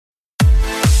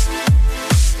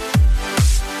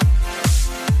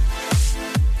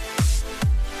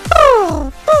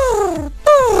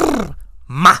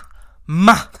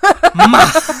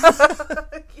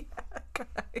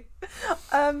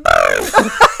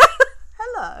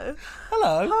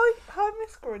Hello. Hi,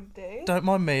 Miss Grundy. Don't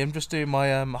mind me, I'm just doing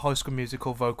my High School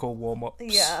Musical vocal warm-ups.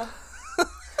 Yeah.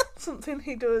 Something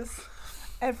he does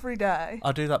every day.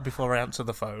 I do that before I answer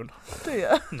the phone. Do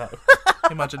you? No.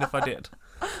 Imagine if I did.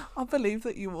 I believe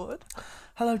that you would.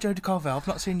 Hello, Jodie Carvel. I've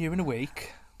not seen you in a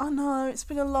week. I know, it's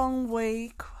been a long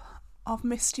week. I've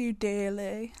missed you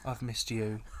dearly. I've missed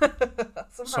you.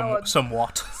 Somewhat.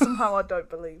 Somehow I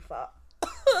don't believe that.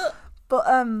 But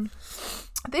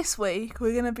this week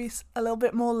we're going to be a little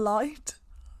bit more light,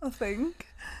 I think.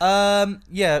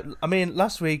 Yeah, I mean,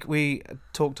 last week we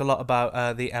talked a lot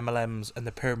about the MLMs and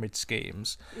the pyramid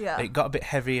schemes. Yeah. It got a bit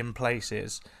heavy in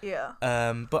places. Yeah.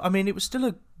 But I mean, it was still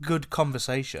a good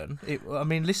conversation. I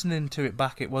mean, listening to it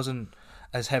back, it wasn't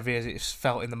as heavy as it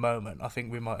felt in the moment. I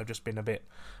think we might have just been a bit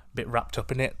wrapped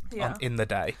up in it in the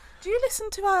day. Do you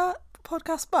listen to our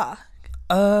podcast back?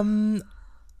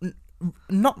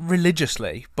 Not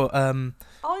religiously, but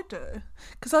I do,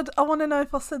 because I want to know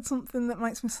if I said something that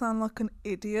makes me sound like an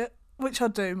idiot, which I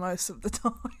do most of the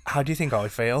time. How do you think I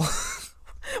feel?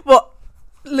 What,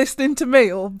 listening to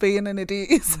me or being an idiot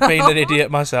yourself? Being an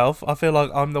idiot myself. I feel like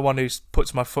I'm the one who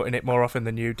puts my foot in it more often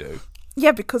than you do.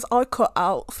 Yeah, because I cut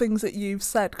out things that you've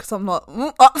said because I'm like,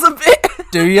 that's a bit.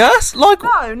 Do you? Like,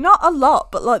 no, not a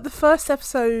lot, but like the first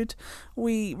episode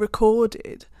we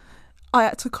recorded, I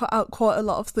had to cut out quite a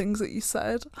lot of things that you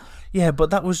said. Yeah, but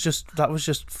that was just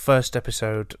first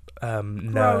episode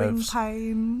Growing nerves.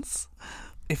 pains.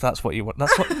 If that's what you want,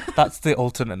 that's the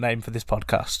alternate name for this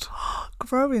podcast.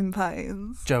 Growing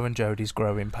pains. Joe and Jodie's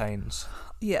growing pains.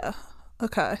 Yeah.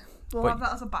 Okay. We'll Wait. have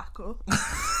that as a backup.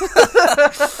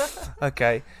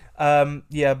 Okay.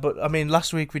 Yeah, but I mean,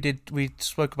 last week we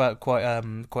spoke about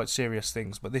quite serious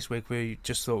things, but this week we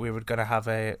just thought we were going to have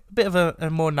a bit of a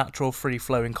more natural, free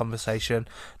flowing conversation,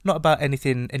 not about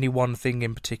any one thing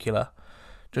in particular.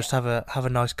 Just have a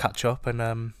nice catch up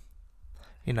and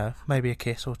maybe a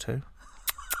kiss or two.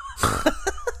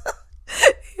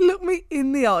 He looked me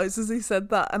in the eyes as he said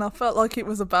that, and I felt like it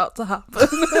was about to happen.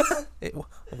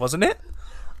 Wasn't it?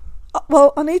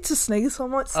 Well, I need to sneeze, so I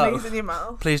might sneeze in your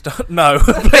mouth. Please don't. No.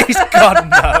 Please, God,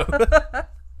 no.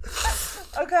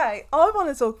 Okay, I want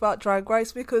to talk about Drag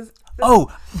Race because...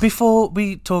 Oh, before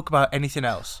we talk about anything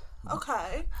else.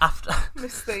 Okay.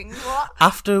 This thing. What?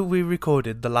 After we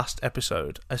recorded the last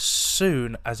episode, as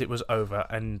soon as it was over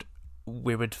and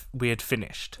we had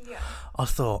finished, I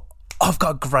thought, I've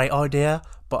got a great idea,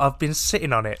 but I've been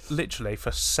sitting on it literally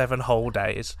for 7 whole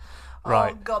days.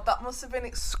 Right. Oh, God, that must have been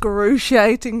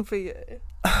excruciating for you.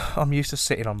 I'm used to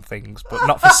sitting on things, but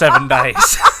not for 7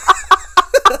 days.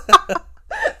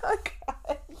 Okay,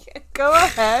 yeah, go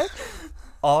ahead.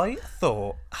 I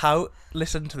thought,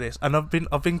 listen to this, and I've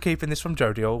been keeping this from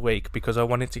Jodie all week because I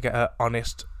wanted to get her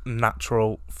honest,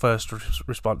 natural first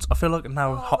response. I feel like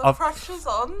now the pressure's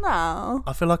on now.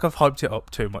 I feel like I've hyped it up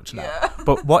too much now. Yeah.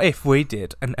 But what if we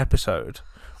did an episode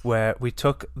where we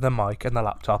took the mic and the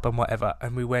laptop and whatever,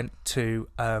 and we went to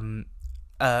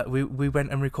we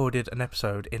went and recorded an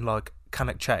episode in like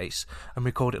Cannock Chase and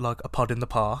we called it like a pod in the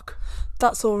park.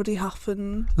 That's already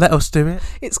happened. Let us do it.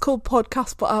 It's called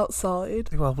Podcast But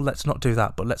Outside. Well, let's not do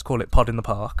that, but let's call it pod in the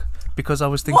park, because I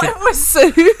was thinking What was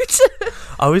suit?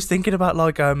 I was thinking about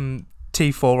like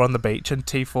T4 on the beach and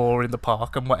T4 in the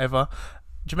park and whatever.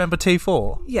 Do you remember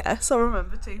T4? Yes, I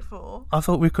remember T4. I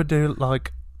thought we could do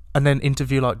like, and then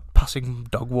interview like passing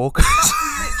dog walkers.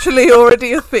 Literally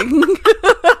already a thing.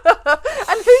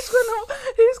 And who's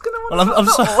gonna want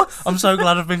to us? I'm so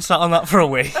glad I've been sat on that for a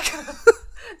week.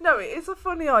 No, it is a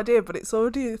funny idea, but it's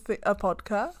already a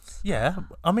podcast. Yeah,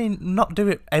 I mean, not do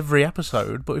it every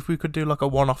episode, but if we could do like a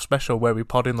one-off special where we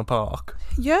pod in the park.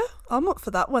 Yeah, I'm up for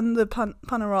that when the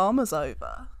panorama's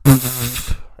over.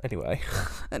 Anyway,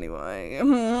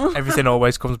 Everything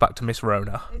always comes back to Miss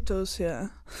Rona. It does, yeah.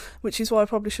 Which is why I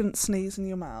probably shouldn't sneeze in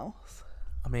your mouth.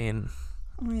 I mean...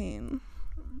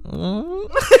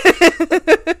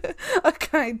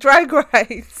 Okay, Drag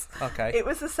Race. Okay. It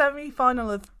was the semi-final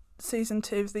of season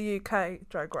 2 of the UK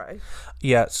Drag Race.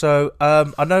 Yeah, so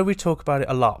I know we talk about it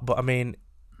a lot, but I mean,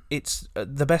 it's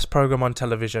the best programme on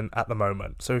television at the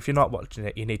moment. So if you're not watching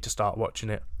it, you need to start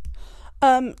watching it.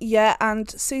 Yeah, and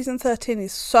season 13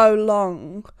 is so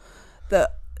long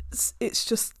that it's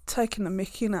just taking a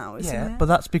mickey now, isn't it? Yeah, but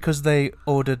that's because they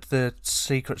ordered the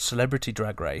Secret Celebrity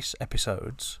Drag Race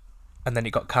episodes, and then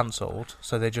it got cancelled,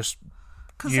 so they just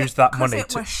used that money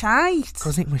Because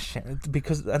it was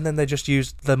shite. And then they just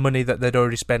used the money that they'd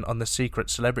already spent on the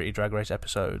Secret Celebrity Drag Race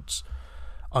episodes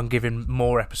on giving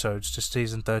more episodes to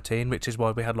season 13, which is why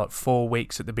we had like 4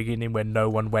 weeks at the beginning when no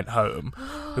one went home.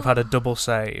 We've had a double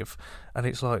save, and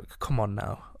it's like, come on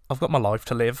now, I've got my life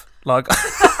to live. Like,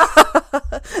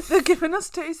 They're giving us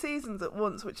 2 seasons at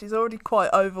once, which is already quite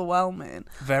overwhelming.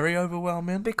 Very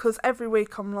overwhelming. Because every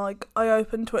week I'm like, I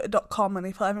open twitter.com and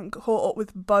if I haven't caught up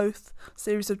with both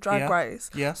series of Drag Race,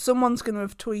 someone's going to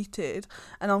have tweeted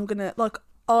and I'm going to, like,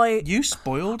 You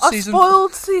spoiled I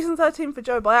spoiled season 13 for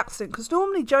Joe by accident because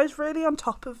normally Joe's really on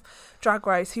top of Drag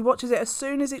Race. He watches it as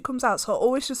soon as it comes out, so I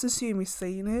always just assume he's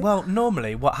seen it. Well,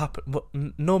 normally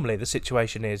normally the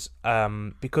situation is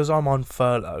because I'm on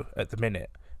furlough at the minute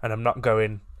and I'm not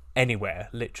going anywhere,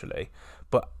 literally,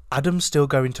 but Adam's still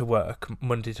going to work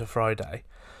Monday to Friday.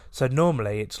 So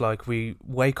normally it's like we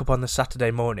wake up on the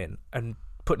Saturday morning and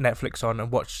put Netflix on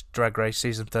and watch Drag Race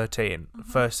season 13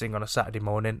 first thing on a Saturday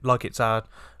morning, like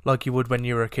you would when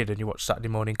you were a kid and you watch Saturday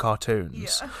morning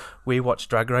cartoons. Yeah. We watch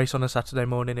Drag Race on a Saturday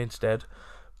morning instead.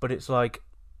 But it's like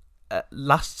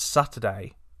last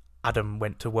Saturday, Adam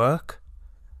went to work,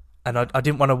 and I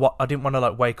didn't want to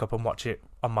like wake up and watch it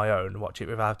on my own, watch it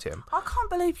without him. I can't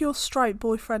believe your straight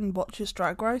boyfriend watches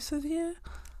Drag Race with you.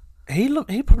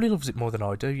 He probably loves it more than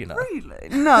I do, you know. Really?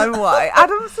 No way.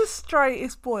 Adam's the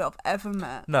straightest boy I've ever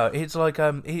met. No, it's like I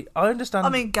understand. I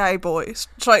mean, gay boy,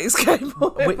 straightest gay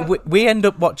boy. We end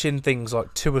up watching things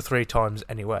like 2 or 3 times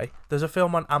anyway. There's a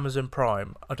film on Amazon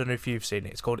Prime. I don't know if you've seen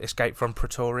it. It's called Escape from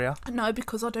Pretoria. No,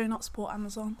 because I do not support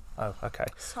Amazon. Oh, okay.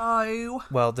 So,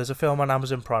 well, there's a film on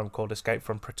Amazon Prime called Escape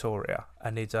from Pretoria,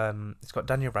 and it's got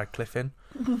Daniel Radcliffe in,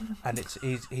 and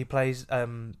he plays. I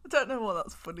don't know why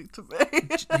that's funny to me.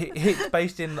 It's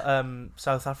based in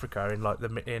South Africa in like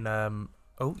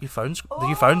your phone's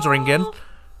ringing.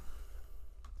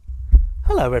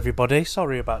 Hello everybody,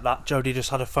 sorry about that. Jodie just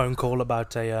had a phone call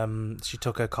about she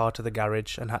took her car to the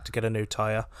garage and had to get a new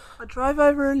tyre. I drove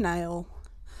over a nail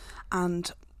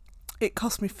and it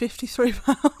cost me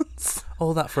 £53.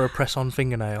 All that for a press-on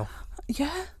fingernail?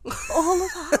 Yeah, all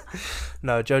of that.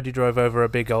 No, Jodie drove over a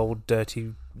big old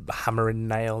dirty hammering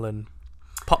nail and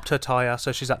popped her tyre,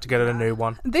 so she's had to get a new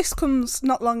one. This comes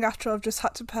not long after I've just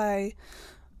had to pay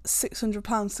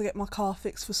 £600 to get my car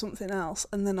fixed for something else,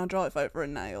 and then I drive over a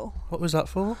nail. What was that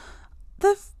for?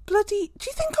 The bloody... Do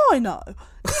you think I know? Do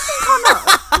you think I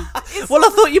know? Well, I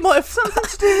thought you might have... Something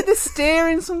to do with the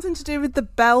steering, something to do with the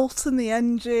belt and the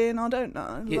engine, I don't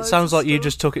know. It sounds like you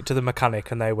just took it to the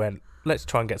mechanic and they went, let's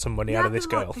try and get some money out of this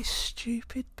girl. Like, this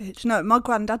stupid bitch. No, my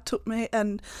granddad took me,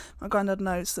 and my granddad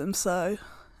knows them, so...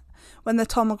 When they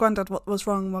told my granddad what was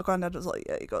wrong, my granddad was like,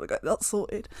 yeah, you got to get that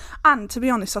sorted. And to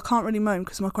be honest, I can't really moan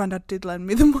because my granddad did lend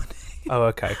me the money. Oh,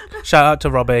 okay. Shout out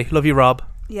to Robbie. Love you, Rob.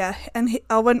 Yeah, and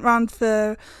I went round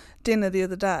for dinner the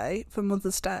other day, for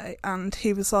Mother's Day, and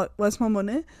he was like, where's my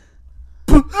money?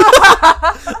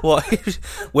 What?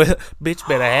 Well, bitch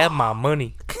better have my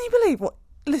money. Can you believe what?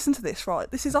 Listen to this,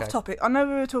 right? This is off topic. I know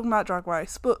we were talking about Drag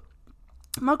Race, but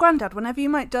my granddad, whenever you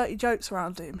make dirty jokes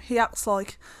around him, he acts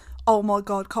like... oh my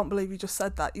god, can't believe you just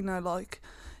said that, you know, like,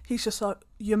 he's just like,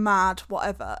 you're mad,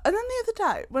 whatever. And then the other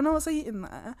day, when I was eating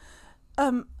there,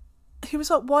 he was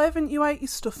like, why haven't you ate your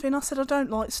stuffing? I said, I don't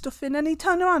like stuffing. And he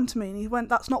turned around to me and he went,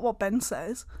 that's not what Ben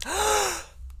says.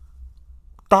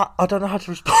 That, I don't know how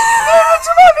to respond.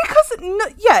 Because,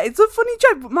 it's a funny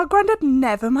joke, but my granddad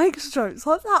never makes jokes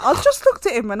like that. I just looked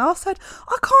at him and I said,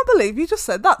 I can't believe you just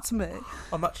said that to me.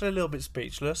 I'm actually a little bit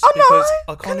speechless.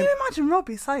 I Can you imagine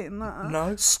Robbie saying that?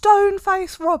 No.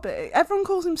 Stoneface Robbie. Everyone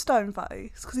calls him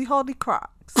Stoneface because he hardly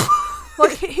cracks.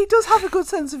 Like, he does have a good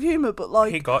sense of humour, but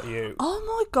like... He got you. Oh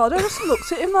my god, I just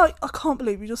looked at him like, I can't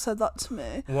believe you just said that to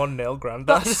me. 1-0, granddad.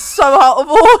 That's so out of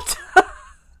order.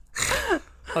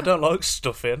 I don't like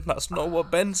stuffing. That's not what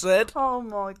Ben said. Oh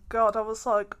my god, I was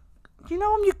like, you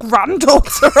know I'm your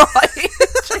granddaughter, right?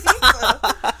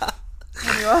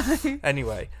 Jesus.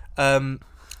 Anyway, I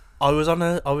was on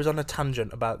a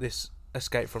tangent about this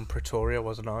Escape from Pretoria,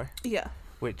 wasn't I? Yeah.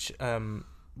 Which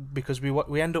because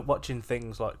we end up watching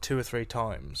things like 2 or 3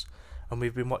 times, and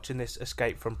we've been watching this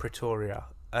Escape from Pretoria,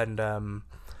 and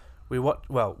we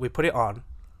put it on,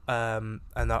 and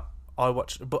that I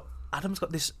watched, but Adam's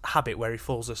got this habit where he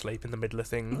falls asleep in the middle of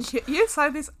things. You say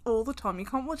this all the time. You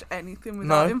can't watch anything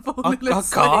without him falling asleep. I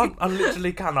can't. I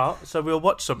literally cannot. So we'll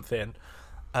watch something,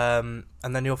 and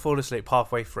then he'll fall asleep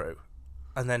halfway through,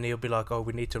 and then he'll be like, "Oh,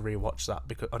 we need to rewatch that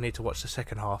because I need to watch the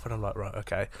second half." And I'm like, "Right,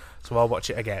 okay." So I'll watch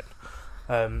it again,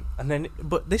 and then,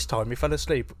 but this time he fell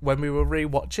asleep when we were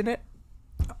rewatching it.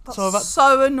 That's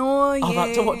so annoying. I've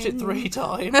had to watch it 3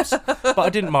 times, but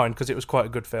I didn't mind because it was quite a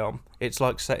good film. It's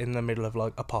like set in the middle of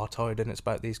like apartheid, and it's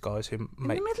about these guys who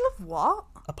make... In the middle of what?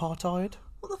 Apartheid.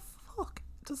 What the fuck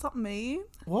does that mean?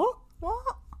 What?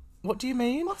 What? What do you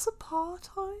mean? What's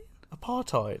apartheid?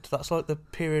 Apartheid. That's like the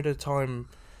period of time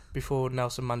before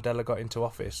Nelson Mandela got into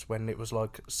office, when it was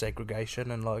like segregation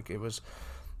and like it was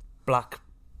black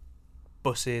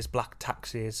buses, black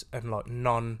taxis, and like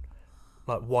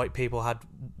white people had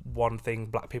one thing,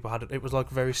 black people had it. It was like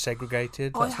very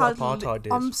segregated. That's what apartheid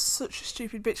is. I'm such a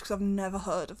stupid bitch because I've never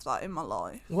heard of that in my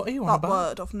life. What are you on that about? That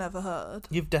word I've never heard.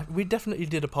 We definitely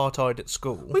did apartheid at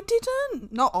school. We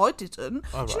didn't. No, I didn't.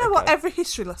 Oh, right, do you know what every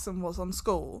history lesson was on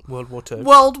school? World War II.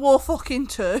 World War fucking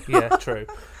II. Yeah, true.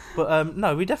 But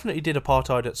no, we definitely did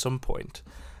apartheid at some point.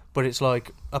 But it's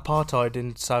like apartheid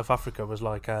in South Africa was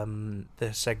like the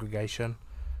segregation.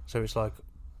 So it's like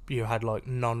you had like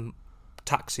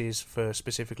taxis for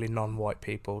specifically non-white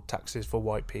people, taxis for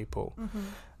white people,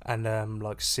 and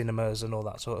like cinemas and all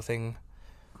that sort of thing.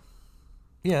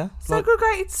 Yeah,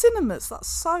 segregated cinemas. That's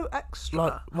so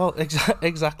extra.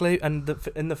 Exactly. And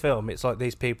in the film, it's like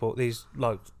these people, these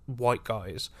like white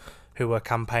guys, who are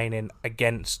campaigning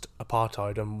against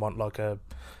apartheid and want like a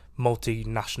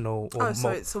multinational. So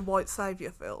it's a white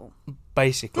saviour film.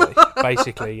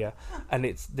 Basically, yeah. And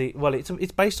it's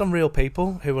based on real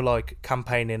people who were like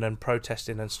campaigning and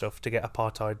protesting and stuff to get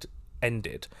apartheid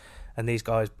ended, and these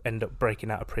guys end up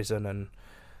breaking out of prison, and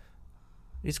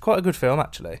it's quite a good film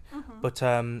actually. But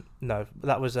no,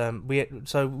 that was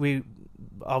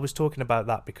I was talking about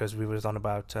that because we was on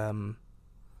about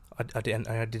I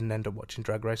didn't end up watching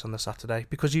Drag Race on the Saturday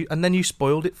because you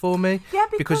spoiled it for me. Yeah,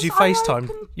 because you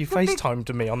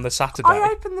FaceTimed me on the Saturday.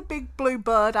 I opened the Big Blue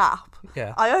Bird app.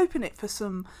 Yeah. I open it for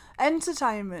some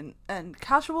entertainment and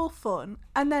casual fun,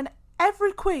 and then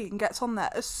every queen gets on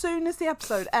there as soon as the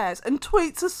episode airs and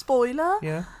tweets a spoiler.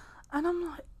 Yeah. And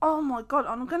I'm like, oh my god,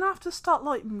 I'm gonna have to start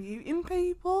like muting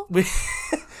people.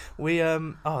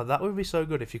 That would be so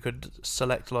good if you could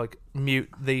select like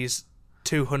mute these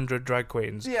 200 drag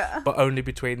queens, but only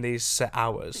between these set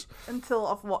hours until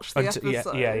I've watched the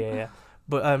episode. Yeah.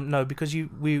 But no, because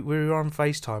we were on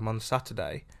FaceTime on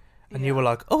Saturday, and you were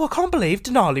like, "Oh, I can't believe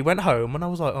Denali went home," and I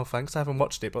was like, "Oh, thanks, I haven't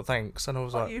watched it, but thanks." And I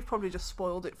was like, "You've probably just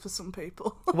spoiled it for some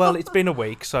people." Well, it's been a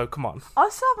week, so come on. I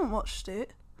still haven't watched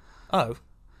it. Oh.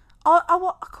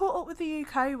 I caught up with the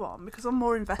UK one because I'm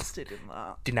more invested in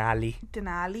that. Denali.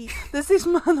 There's this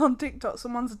man on TikTok,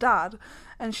 someone's dad,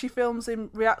 and she films him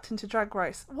reacting to Drag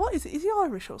Race. What is it? Is he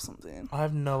Irish or something? I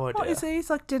have no idea. What is he? He's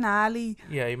like Denali.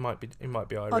 Yeah, he might be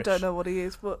Irish. I don't know what he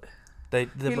is, but he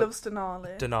loves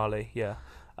Denali. Denali, yeah.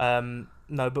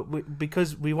 No, but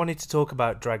because we wanted to talk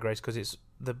about Drag Race because it's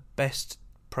the best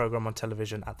programme on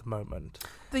television at the moment.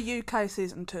 The UK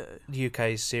season 2. The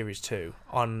UK's series 2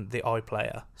 on the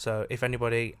iPlayer. So if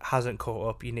anybody hasn't caught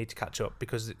up, you need to catch up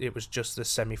because it was just the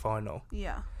semi-final.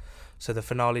 Yeah. So the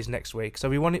finale's next week. So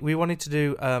we wanted to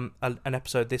do an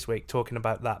episode this week talking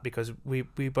about that because we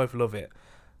both love it,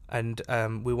 and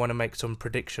we want to make some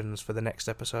predictions for the next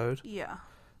episode. Yeah.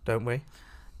 Don't we?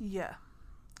 Yeah.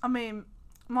 I mean,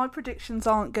 my predictions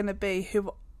aren't going to be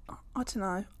who. I don't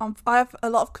know. I have a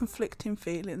lot of conflicting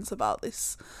feelings about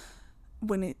this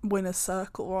winner's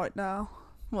circle right now.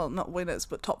 Well, not winners,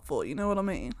 but top 4. You know what I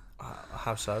mean?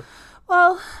 How so?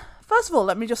 Well, first of all,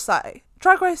 let me just say,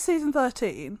 Drag Race season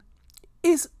 13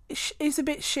 is a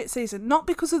bit shit season. Not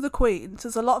because of the queens.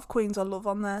 There's a lot of queens I love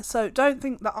on there. So don't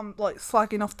think that I'm like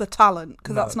slagging off the talent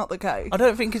because that's not the case. I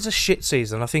don't think it's a shit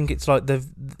season. I think it's like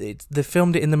they've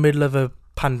filmed it in the middle of a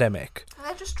pandemic.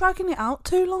 They're just dragging it out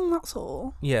too long, that's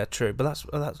all. Yeah, true. But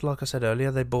that's like I said earlier,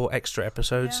 they bought extra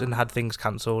episodes and had things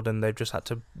cancelled, and they've just had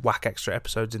to whack extra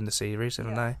episodes in the series,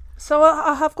 haven't they? So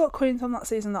I have got queens on that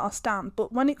season that I stand,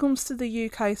 but when it comes to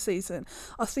the UK season,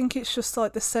 I think it's just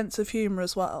like the sense of humour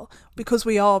as well, because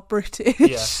we are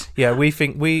British. Yeah,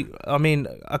 I mean,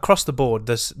 across the board,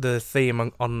 the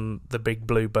theme on the Big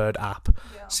Blue Bird app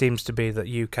seems to be that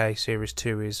UK Series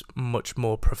 2 is much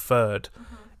more preferred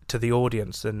to the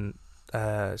audience than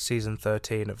season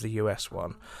 13 of the US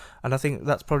one, and I think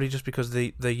that's probably just because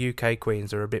the UK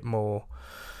queens are a bit more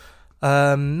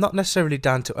not necessarily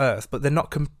down to earth, but they're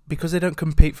not because they don't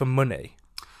compete for money.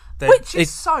 Which is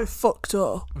so fucked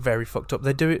up. Very fucked up.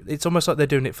 They do it. It's almost like they're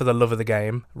doing it for the love of the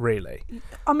game, really.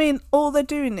 I mean, all they're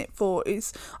doing it for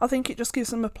is, I think it just gives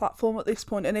them a platform at this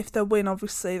point, and if they win,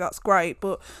 obviously that's great.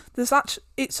 But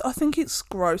I think it's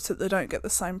gross that they don't get the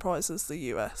same prize as the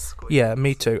US. Yeah,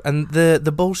 me too. And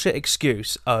the bullshit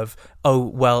excuse of, oh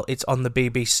well, it's on the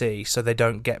BBC, so they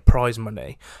don't get prize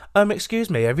money.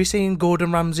 Excuse me, have you seen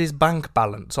Gordon Ramsay's bank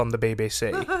balance on the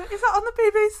BBC? Is that on the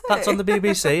BBC? That's on the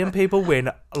BBC, and people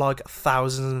win like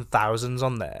thousands and thousands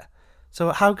on there.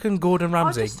 So how can Gordon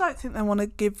Ramsay... I just don't think they want to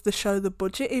give the show the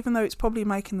budget, even though it's probably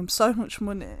making them so much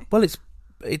money. Well,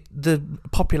 the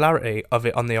popularity of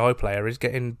it on the iPlayer is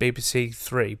getting BBC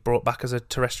 3 brought back as a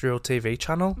terrestrial TV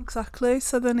channel. Exactly,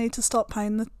 so they need to stop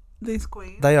paying these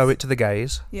queens. They owe it to the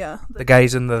gays. Yeah. The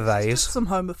gays and the theys. Some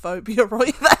homophobia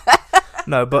right there.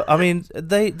 No, but I mean,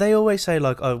 they always say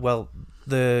like, oh well,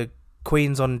 the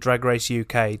queens on Drag Race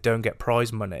UK don't get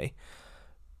prize money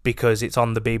because it's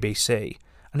on the BBC,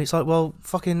 and it's like, well,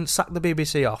 fucking sack the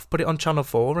BBC off, put it on Channel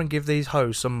 4, and give these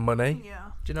hoes some money.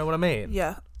 Yeah. Do you know what I mean?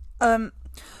 Yeah.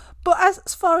 But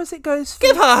as far as it goes,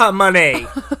 Give her money.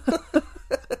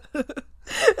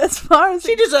 as far as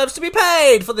She deserves to be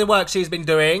paid for the work she's been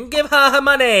doing. Give her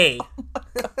money.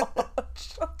 God,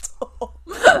 shut up.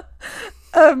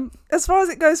 As far as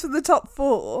it goes for the top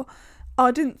 4,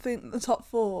 I didn't think the top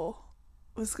 4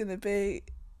 was going to be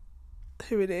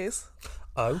who it is.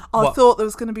 Oh, I thought there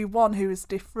was going to be one who was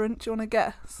different. Do you want to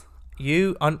guess?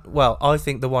 Well, I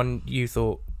think the one you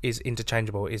thought is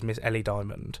interchangeable is Miss Ellie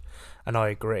Diamond, and I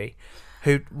agree.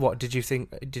 What did you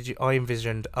think? I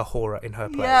envisioned Ahura in her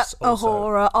place. Yeah, also.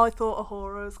 Ahura. I thought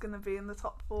Ahura was going to be in the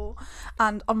top 4,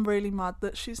 and I'm really mad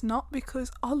that she's not,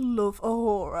 because I love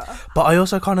Ahura. But I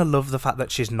also kind of love the fact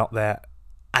that she's not there,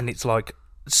 and it's like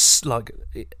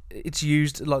it's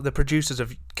used, like the producers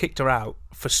have kicked her out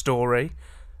for story.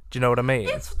 Do you know what I mean?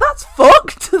 That's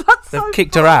fucked. They've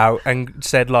kicked her out and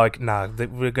said like, no,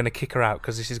 we're going to kick her out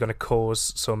because this is going to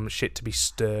cause some shit to be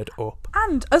stirred up.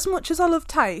 And as much as I love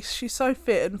Taste, she's so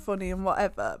fit and funny and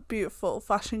whatever, beautiful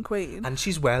fashion queen. And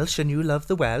she's Welsh, and you love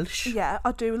the Welsh. Yeah,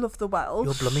 I do love the Welsh.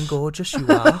 You're blooming gorgeous, you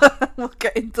are. We'll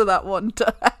get into that one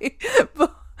day.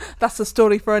 But that's a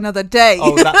story for another day.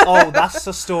 That's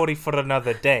a story for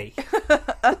another day.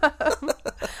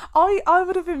 I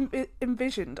would have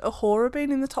envisioned Ahura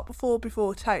being in the top 4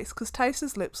 before Taste, because Taste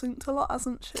has lip synced a lot,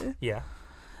 hasn't she? Yeah.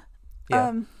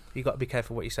 You got to be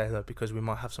careful what you say though, because we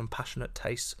might have some passionate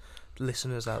Taste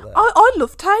listeners out there. I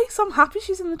love Taste. I'm happy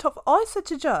she's in the top. I said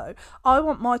to Joe, I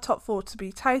want my top 4 to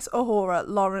be Taste, Ahura,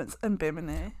 Lawrence, and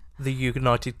Bimini. The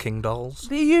United King dolls.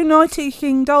 The United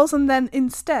King dolls, and then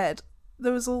instead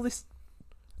there was all this.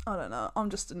 I don't know.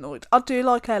 I'm just annoyed. I do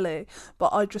like Ellie,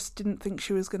 but I just didn't think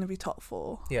she was going to be top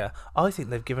 4. Yeah, I think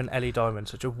they've given Ellie Diamond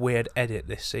such a weird edit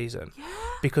this season. Yeah.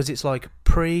 Because it's like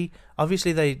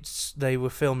obviously they were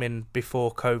filming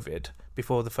before COVID,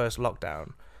 before the first lockdown,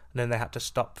 and then they had to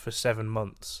stop for 7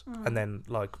 months and then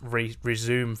like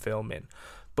resume filming.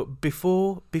 But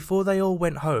before they all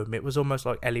went home, it was almost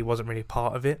like Ellie wasn't really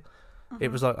part of it. Mm-hmm.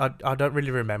 It was like I don't really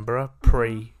remember her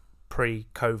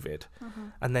pre-COVID,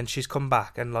 and then she's come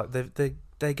back, and like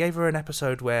they gave her an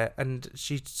episode where, and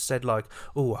she said like,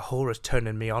 oh, Ahura's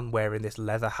turning me on wearing this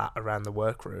leather hat around the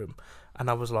workroom, and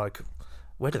I was like,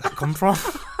 where did that come from?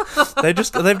 they've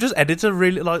just edited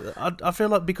really, like I feel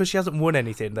like because she hasn't won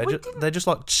anything, they're just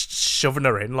like shoving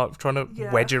her in, like trying to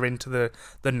wedge her into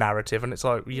the narrative, and it's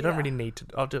like you don't really need to.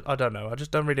 I don't know. I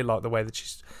just don't really like the way that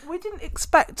she's. We didn't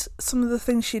expect some of the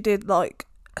things she did, like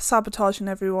sabotaging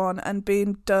everyone and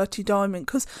being Dirty Diamond,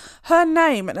 because her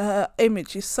name and her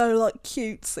image is so like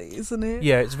cutesy, isn't it?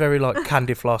 Yeah, it's very like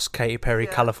Candy Floss, Katy Perry,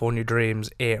 California Dreams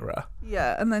era.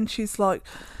 Yeah, and then she's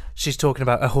talking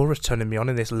about Ahura's turning me on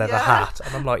in this leather hat,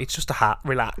 and I'm like, it's just a hat,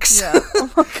 relax. Yeah.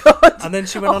 Oh my god. And then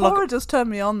she went on like Ahura does turn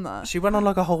me on though. She went on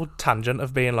like a whole tangent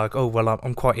of being like, oh well,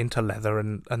 I'm quite into leather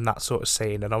and that sort of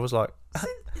scene, and I was like,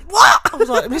 what? I was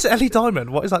like, Miss Ellie Diamond,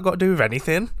 what has that got to do with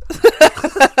anything?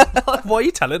 Like, what are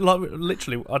you telling? Like,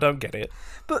 literally, I don't get it.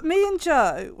 But me and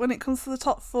Joe, when it comes to the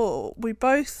top 4, we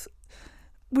both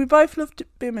loved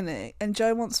Bimini, and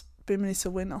Joe wants Bimini to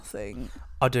win, I think.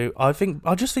 I do. I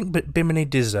just think Bimini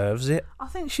deserves it. I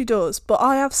think she does, but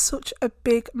I have such a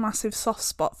big, massive soft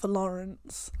spot for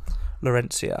Lawrence.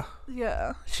 Laurencia.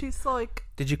 Yeah, she's like...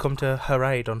 Did you come to her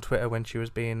aid on Twitter when she was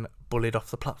being bullied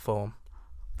off the platform?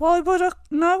 Why would I?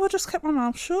 No, I just kept my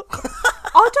mouth shut.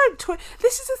 I don't tweet.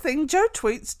 This is the thing. Joe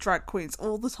tweets drag queens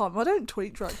all the time. I don't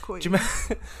tweet drag queens.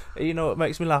 You know what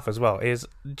makes me laugh as well is,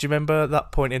 do you remember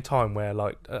that point in time where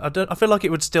like I feel like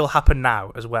it would still happen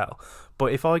now as well.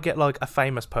 But if I get like a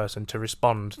famous person to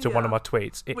respond to one of my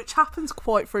tweets, which happens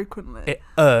quite frequently, it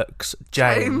irks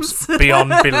James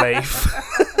beyond belief.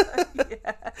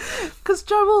 Yeah, because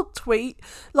Joe will tweet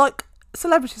like.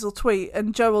 Celebrities will tweet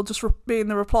and Joe will just be in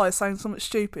the reply saying something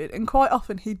stupid, and quite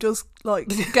often he does like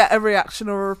get a reaction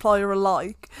or a reply or a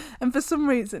like, and for some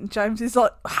reason James is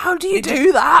like, how do you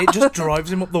do that? It just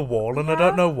drives him up the wall, and I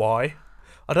don't know why.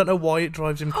 I don't know why it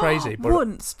drives him crazy. But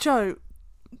once, Joe,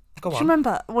 do you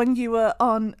remember when you were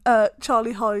on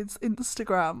Charlie Hyde's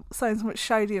Instagram saying something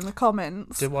shady in the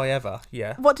comments? Do I ever?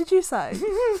 Yeah. What did you say?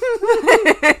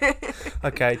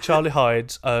 Okay, Charlie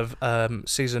Hyde's of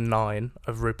season 9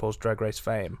 of RuPaul's Drag Race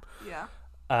fame. Yeah.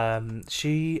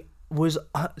 She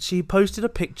posted a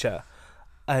picture,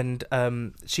 and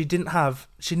she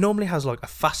normally has like a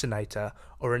fascinator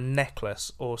or a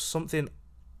necklace or something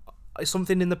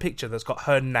something in the picture that's got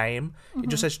her name. It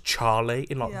just says Charlie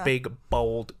in like big,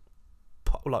 bold,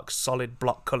 like solid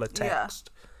block colour text.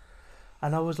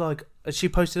 And I was like, she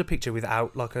posted a picture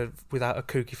without a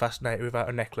kooky fascinator, without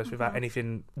a necklace, without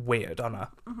anything weird on her.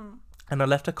 And I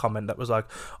left a comment that was like,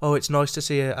 "Oh, it's nice to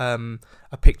see a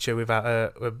picture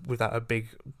without a big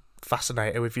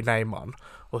fascinator with your name on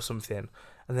or something."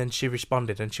 And then she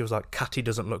responded and she was like, "Catty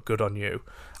doesn't look good on you."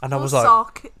 And I was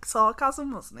like,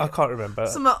 sarcasm, wasn't it? I can't remember.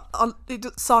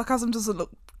 Sarcasm doesn't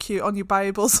look cute on your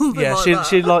babe or something. Yeah,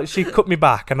 that. she cut me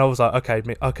back, and I was like,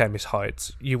 okay, Miss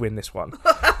Hides, you win this one.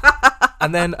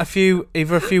 And then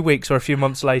either a few weeks or a few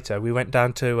months later, we went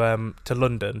down to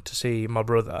London to see my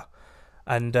brother,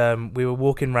 and we were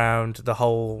walking around the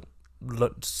whole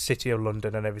city of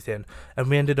London and everything, and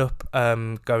we ended up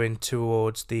going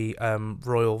towards the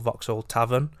Royal Vauxhall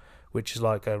Tavern, which is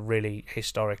like a really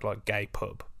historic, like, gay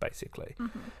pub basically.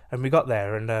 And we got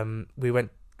there, and we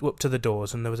went up to the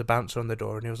doors, and there was a bouncer on the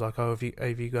door, and he was like, "Oh, have you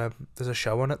there's a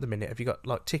show on at the minute, have you got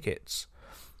like tickets?"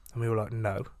 And we were like,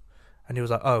 "No." And he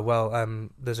was like, "Oh, well,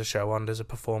 there's a show on, there's a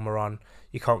performer on,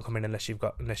 you can't come in unless you've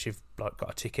got like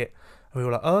got a ticket." And we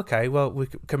were like, "Oh, okay, well,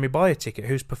 can we buy a ticket?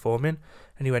 Who's performing?"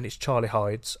 And he went, "It's Charlie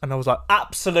Hides." And I was like,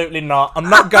 "Absolutely not, I'm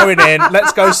not going in,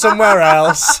 let's go somewhere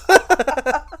else."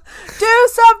 Do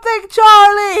something,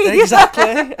 Charlie!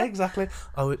 Exactly.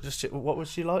 Oh, what was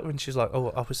she like when she's like,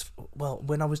 "Oh,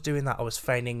 when I was doing that, I was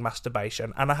feigning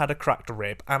masturbation, and I had a cracked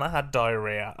rib, and I had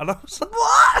diarrhea." And I was like,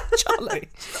 "What?" Charlie.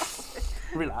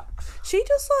 Relax. She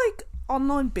does like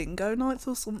online bingo nights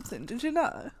or something, did you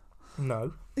know?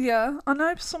 No. Yeah, I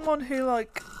know someone who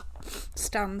like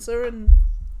stands her and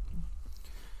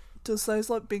does those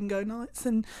like bingo nights,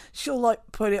 and she'll like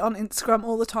put it on Instagram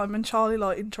all the time, and Charlie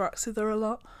like interacts with her a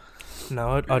lot.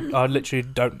 No, I literally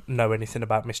don't know anything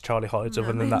about Miss Charlie Hides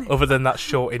other than that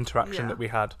short interaction that we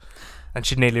had, and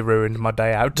she nearly ruined my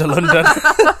day out to London.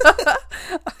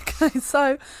 Okay,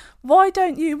 so why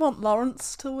don't you want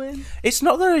Lawrence to win? It's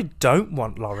not that I don't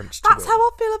want Lawrence to win. That's how I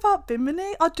feel about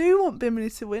Bimini. I do want Bimini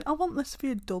to win. I want this to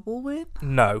be a double win.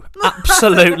 No,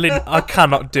 absolutely. I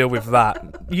cannot deal with that.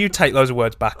 You take those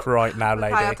words back right now,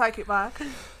 lady. Okay, I take it back.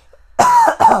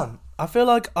 I feel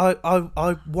like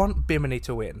I want Bimini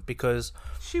to win because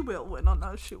she will win. I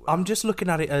know she will. I'm just looking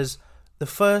at it as the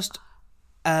first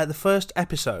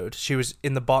episode, she was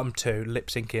in the bottom two,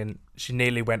 lip syncing. She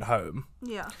nearly went home.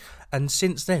 Yeah. And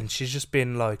since then, she's just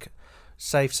been like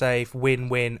safe,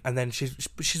 win, and then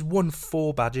she's won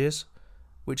 4 badges,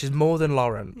 which is more than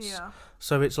Lawrence. Yeah.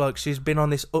 So it's like she's been on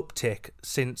this uptick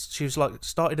since she was like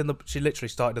she literally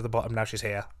started at the bottom. Now she's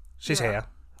here. She's here.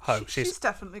 She's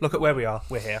definitely. Look at where we are.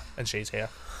 We're here, and she's here.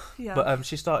 Yeah. But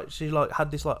she like had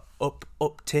this like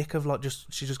uptick of like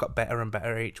she just got better and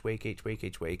better each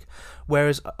week.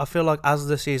 Whereas I feel like as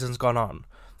the season's gone on,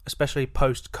 especially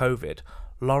post COVID,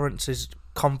 Lawrence's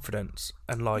confidence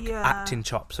and like acting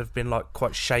chops have been like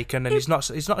quite shaken, and he's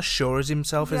not as sure as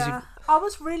himself as he. I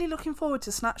was really looking forward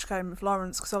to Snatch Game with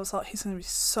Lawrence because I was like, he's going to be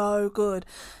so good,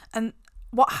 and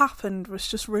what happened was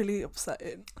just really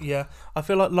upsetting. Yeah, I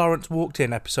feel like Lawrence walked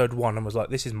in episode 1 and was like,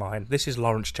 "This is mine. This is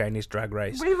Lawrence Chaney's Drag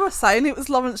Race." We were saying it was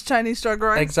Lawrence Chaney's Drag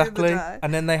Race. Exactly.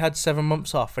 And then they had 7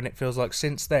 months off, and it feels like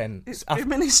since then it's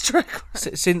Bimini's Drag Race.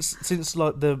 Since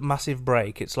like the massive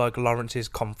break, it's like Lawrence's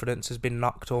confidence has been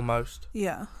knocked almost.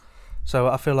 Yeah. So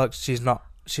I feel like she's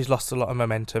lost a lot of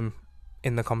momentum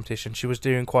in the competition. She was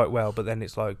doing quite well, but then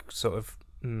it's like sort of,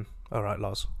 all right,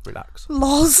 Loz, relax.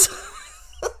 Loz.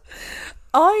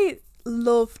 I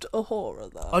loved Ahura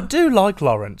though. I do like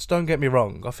Lawrence, don't get me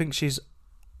wrong. I think she's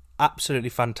absolutely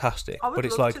fantastic. I would but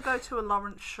it's love like, to go to a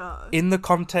Lawrence show. In the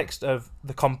context of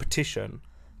the competition,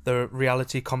 the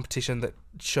reality competition that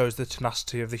shows the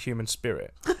tenacity of the human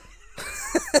spirit.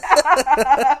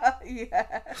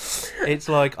 Yeah. It's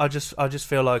like I just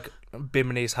feel like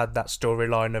Bimini's had that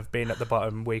storyline of being at the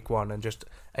bottom week 1 and just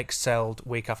excelled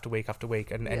week after week after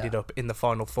week and ended up in the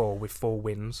final 4 with 4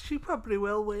 wins. She probably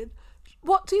will win.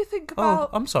 What do you think about...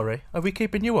 Oh, I'm sorry. Are we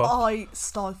keeping you up? I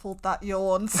stifled that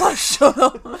yawn, so shut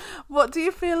up. What do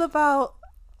you feel about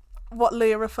what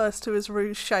Leah refers to as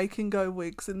Rue's shake and go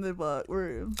wigs in the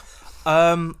workroom?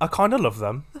 I kind of love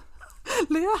them.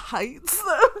 Leah hates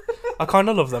them. I kind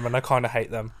of love them and I kind of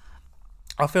hate them.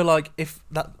 I feel like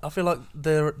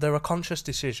they're a conscious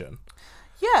decision.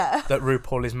 Yeah. That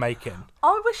RuPaul is making.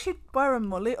 I wish he'd wear a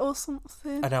mullet or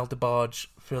something. An elder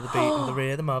barge, feel the beat in the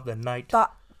rear, the mob, the night.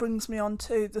 That brings me on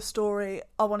to the story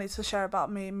I wanted to share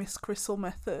about me and Miss Crystal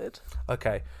Method.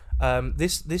 Okay.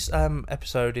 This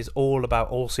episode is all about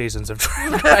all seasons of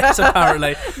Drag Race,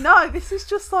 apparently. No, this is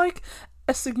just like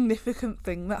a significant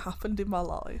thing that happened in my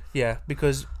life. Yeah,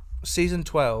 because season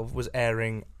 12 was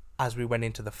airing as we went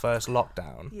into the first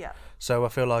lockdown. Yeah. So I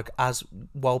feel like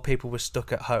while people were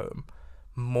stuck at home,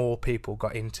 more people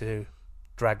got into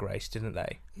Drag Race, didn't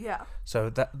they? Yeah. So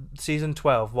that season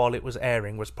 12, while it was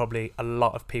airing, was probably a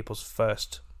lot of people's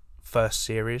first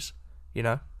series, you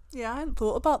know? Yeah, I hadn't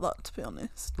thought about that, to be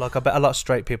honest. Like, I bet a lot of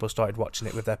straight people started watching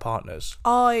it with their partners.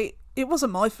 It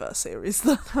wasn't my first series,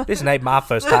 though. This ain't my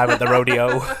first time at the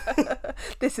rodeo.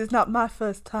 This is not my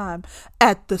first time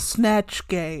at the Snatch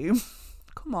Game.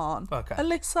 Come on. Okay.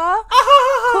 Alyssa?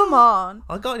 Come on.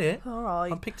 I got it. All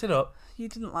right. I picked it up. You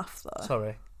didn't laugh, though.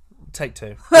 Sorry. Take 2.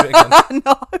 Do it again.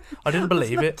 No. I didn't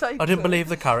believe it. I didn't believe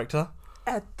the character.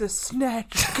 At the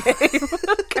Snatch Game.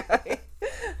 Okay.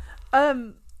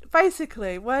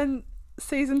 Basically, when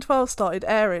season 12 started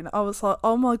airing, I was like,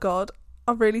 oh my god,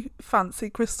 I really fancy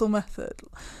Crystal Method.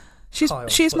 She's Kyle. my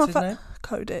What's his name?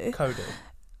 Cody. Cody.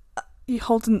 You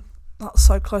holding that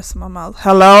so close to my mouth.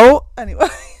 Hello. Anyway,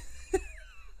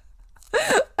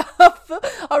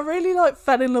 I really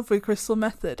fell in love with Crystal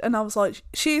Method, and I was like,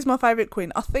 she's my favourite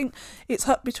queen. I think it's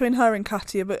between her and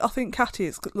Katia, but I think Katia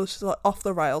is just off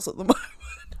the rails at the moment.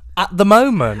 At the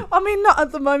moment? I mean, not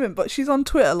at the moment, but she's on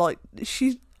Twitter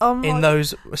she's in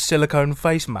those silicone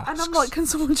face masks. And I'm like, can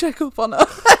someone check up on her?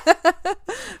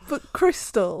 But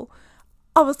Crystal,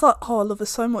 I was like, oh, I love her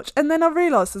so much. And then I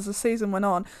realised as the season went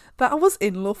on that I was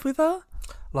in love with her.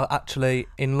 Like, actually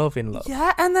in love.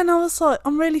 Yeah, and then I was like,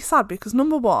 I'm really sad because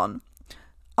number 1,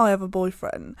 I have a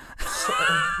boyfriend.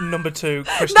 Number 2,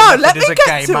 Crystal Method is a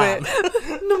gay man.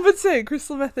 Number 2,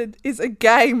 Crystal Method is a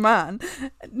gay man.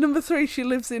 Number 3, she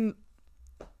lives in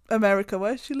America.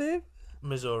 Where does she live?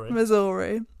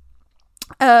 Missouri.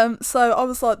 So I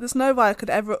was like, there's no way I could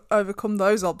ever overcome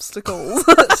those obstacles.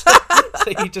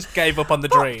 So you just gave up on the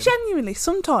dream. But genuinely,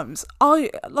 sometimes I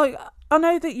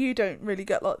know that you don't really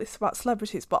get like this about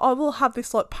celebrities, but I will have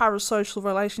this parasocial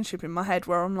relationship in my head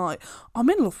where I'm like, I'm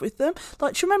in love with them.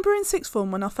 Like, do you remember in sixth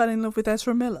form when I fell in love with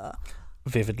Ezra Miller?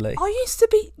 Vividly. I used to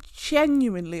be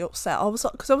genuinely upset. I was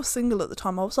like, because I was single at the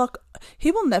time, I was like,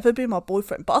 he will never be my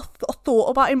boyfriend. But I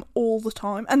thought about him all the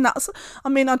time. And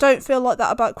I don't feel like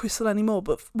that about Crystal anymore.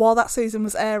 But while that season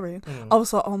was airing, I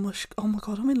was like, oh my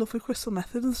god, I'm in love with Crystal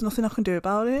Method. There's nothing I can do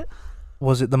about it.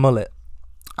 Was it the mullet?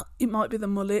 It might be the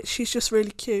mullet. She's just really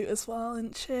cute as well,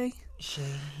 isn't she?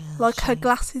 Her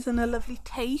glasses and her lovely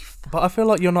teeth. But I feel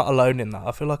like you're not alone in that.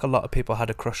 I feel like a lot of people had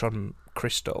a crush on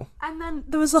Crystal. And then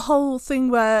there was a whole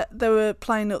thing where they were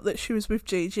playing up that she was with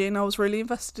Gigi, and I was really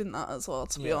invested in that as well,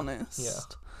 to be honest.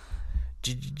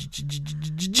 Yeah.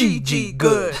 Gigi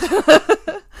good.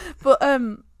 But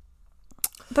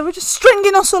they were just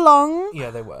stringing us along. Yeah,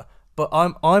 they were. But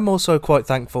I'm also quite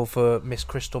thankful for Miss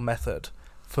Crystal Method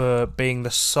for being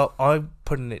I'm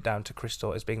putting it down to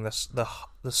Crystal as being the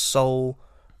sole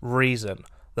reason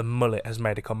the mullet has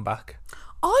made a comeback.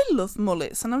 I love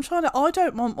mullets, and I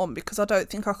don't want one because I don't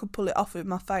think I could pull it off with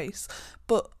my face.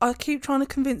 But I keep trying to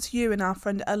convince you and our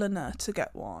friend Eleanor to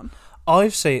get one.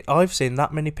 I've seen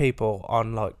that many people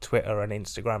on Twitter and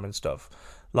Instagram and stuff,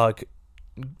 like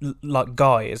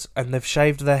guys, and they've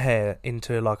shaved their hair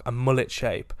into a mullet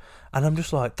shape, and I'm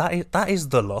just like, that is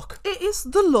the look. It is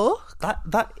the look.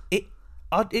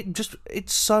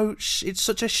 It's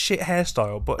such a shit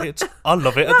hairstyle, but I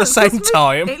love it at the same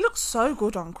time. It looks so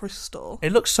good on Crystal.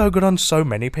 It looks so good on so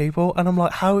many people, and I'm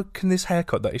like, how can this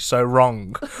haircut that is so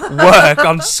wrong work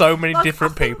on so many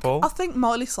different people? I think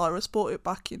Miley Cyrus brought it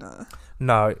back,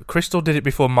 No, Crystal did it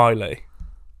before Miley.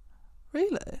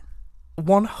 Really?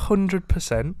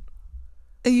 100%.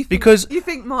 Because you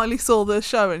think Miley saw the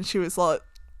show and she was like,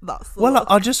 that's the look.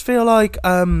 I just feel like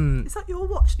Is that your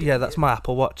watch? Yeah, that's my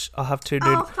Apple Watch. I have two new.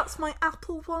 Oh, that's my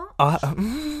Apple Watch.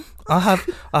 I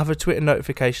have a Twitter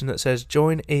notification that says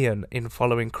join Ian in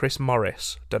following Chris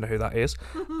Morris. Don't know who that is,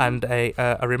 and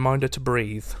a reminder to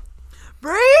breathe.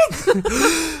 Breathe.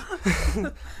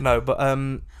 No, but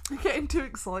You're getting too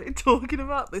excited talking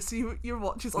about this. Your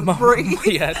watch is like breathe.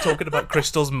 Yeah, talking about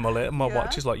Crystal's mullet, and my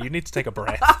watch is like, you need to take a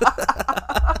breath.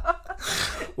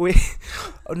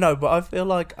 No, but I feel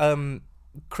like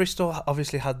Crystal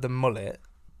obviously had the mullet,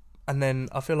 and then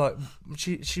I feel like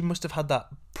she must have had that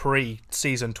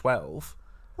pre-season 12.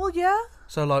 Well, yeah.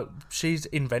 So she's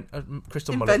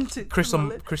Crystal invented mullet.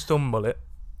 Crystal mullet.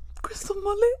 Crystal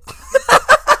mullet.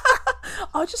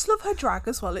 I just love her drag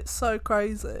as well. It's so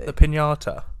crazy. The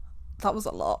piñata. That was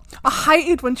a lot. I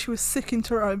hated when she was sick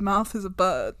into her own mouth as a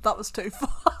bird. That was too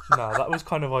far. No, that was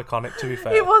kind of iconic, to be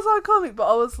fair. It was iconic,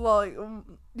 but I was like,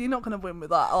 you're not going to win with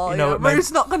that, are you? Know,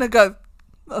 Rue's not going to go,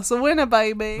 that's a winner,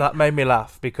 baby. That made me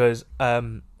laugh because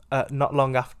not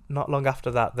long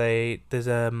after that, there's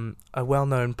a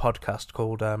well-known podcast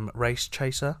called Race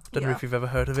Chaser. Don't know if you've ever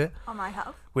heard of it. I might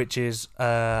have. Which is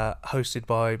hosted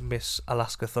by Miss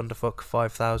Alaska Thunderfuck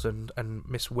 5000 and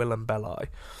Miss Willem Belli,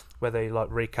 where they like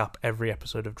recap every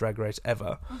episode of Drag Race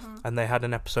ever. And they had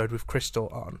an episode with Crystal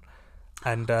on.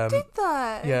 And Did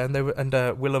they? yeah, and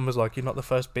Willem was like, "You're not the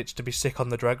first bitch to be sick on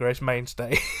the Drag Race main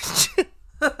stage."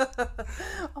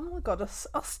 Oh my god,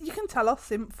 you can tell I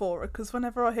simp for her, because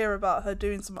whenever I hear about her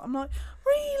doing something, I'm like,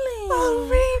 really? Oh,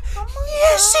 really? Oh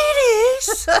yes, it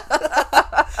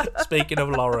is. Speaking of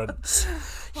Lawrence,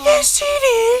 yes, it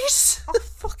is. I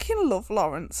fucking love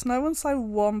Lawrence. No one say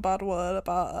one bad word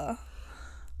about her.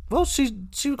 Well, she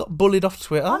got bullied off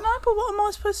Twitter. I know, but what am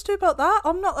I supposed to do about that?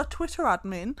 I'm not a Twitter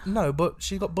admin. No, but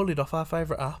she got bullied off our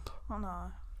favourite app. I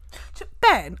know.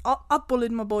 Ben, I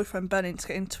bullied my boyfriend Ben into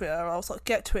getting Twitter. I was like,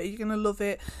 get Twitter, you're going to love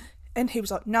it. And he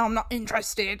was like, no, I'm not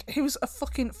interested. He was a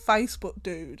fucking Facebook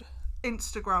dude.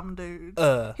 Instagram dude.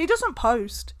 He doesn't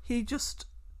post. He just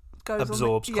goes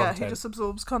absorbs on. Content. Yeah, he just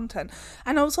absorbs content.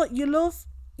 And I was like, you love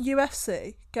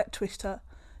UFC? Get Twitter.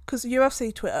 Because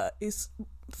UFC Twitter is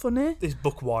funny. It's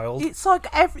book wild. It's like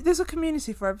there's a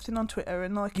community for everything on Twitter,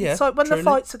 and like it's like when the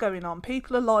fights are going on,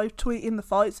 people are live tweeting the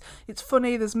fights. It's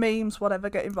funny. There's memes, whatever.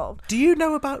 Get involved. Do you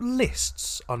know about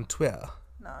lists on Twitter?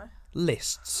 No.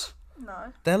 Lists.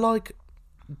 No. They're like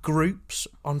groups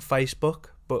on Facebook,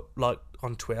 but like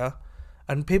on Twitter,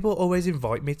 and people always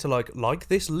invite me to like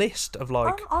this list of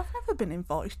like. I've never been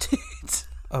invited.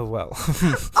 Oh well.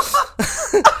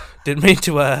 Didn't mean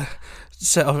to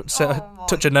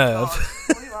touch a nerve.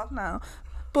 What do you have now?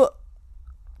 But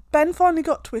Ben finally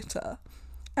got Twitter,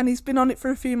 and he's been on it for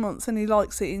a few months, and he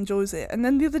likes it, he enjoys it. And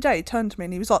then the other day he turned to me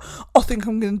and he was like, I think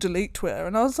I'm going to delete Twitter.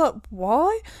 And I was like,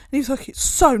 why? And he was like, it's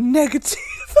so negative.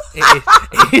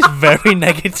 It is very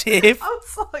negative. I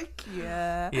was like,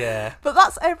 yeah. Yeah. But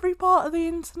that's every part of the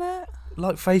internet.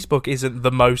 Like, Facebook isn't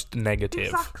the most negative.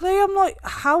 Exactly. I'm like,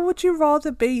 how would you rather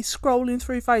be scrolling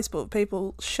through Facebook,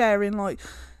 people sharing like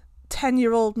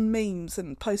 10-year-old memes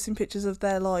and posting pictures of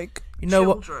their like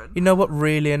children? You know what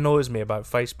really annoys me about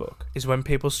Facebook is when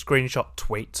people screenshot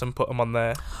tweets and put them on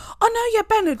there. I know, yeah.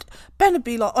 Ben would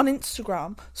be like on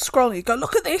Instagram scrolling, he'd go,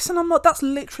 look at this, and I'm like, that's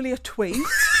literally a tweet,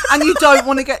 and you don't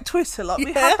want to get Twitter. Like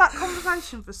we had that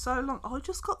conversation for so long. I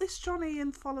just got this Johnny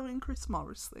and following Chris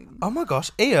Morris thing. Oh my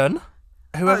gosh, Ian.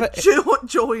 Whoever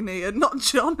join Ian, not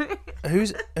Johnny.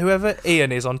 Whoever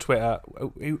Ian is on Twitter,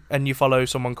 and you follow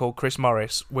someone called Chris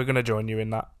Morris, we're gonna join you in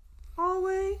that. Are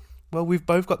we? Well, we've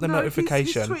both got the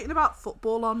notification. He's tweeting about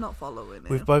football. I'm not following him.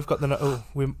 We've both got the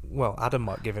well, Adam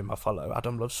might give him a follow.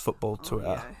 Adam loves football Twitter.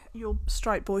 Yeah. Your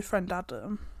straight boyfriend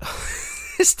Adam.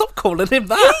 Stop calling him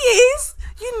that. He is.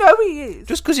 You know he is.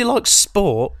 Just because he likes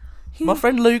sport. My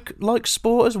friend Luke likes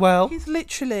sport as well. He's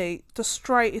literally the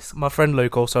straightest. My friend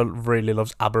Luke also really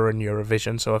loves ABBA and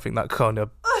Eurovision, so I think that kind of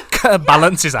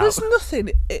balances out. There's nothing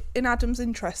in Adam's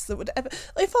interests that would ever...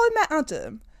 If I met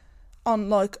Adam on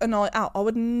like a night out, I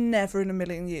would never in a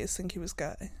million years think he was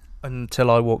gay. Until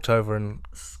I walked over and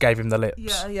gave him the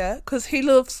lips. Yeah, because he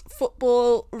loves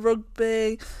football,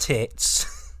 rugby...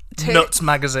 Tits. Nuts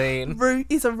magazine.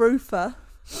 He's a roofer.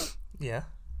 Yeah.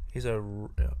 He's a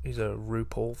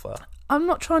RuPaul. I'm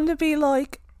not trying to be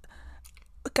like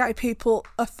gay people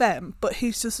a femme, but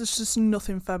there's just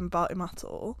nothing femme about him at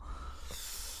all.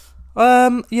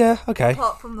 Yeah, okay.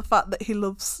 Apart from the fact that he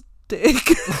loves dick.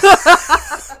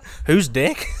 Who's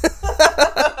Dick?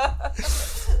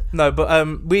 No,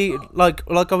 but we like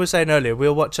I was saying earlier,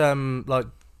 we'll watch like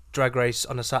Drag Race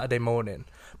on a Saturday morning.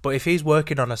 But if he's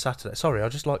working on a Saturday, sorry, I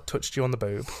just like touched you on the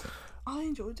boob. I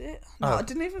enjoyed it. No, I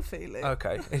didn't even feel it.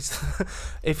 Okay,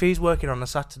 if he's working on a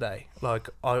Saturday, like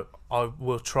I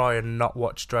will try and not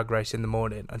watch Drag Race in the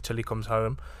morning until he comes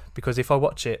home, because if I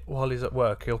watch it while he's at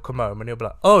work, he'll come home and he'll be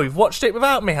like, "Oh, you've watched it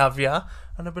without me, have you?"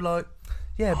 And I'll be like,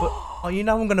 "Yeah, but I'm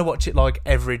going to watch it like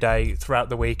every day throughout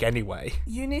the week anyway."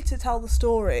 You need to tell the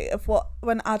story of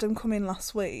when Adam come in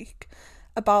last week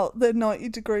about the 90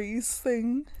 degrees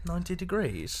thing. 90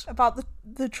 degrees? About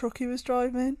the truck he was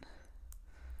driving.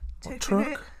 What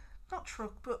truck? Not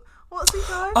truck, but what's he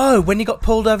doing? Oh, when he got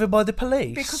pulled over by the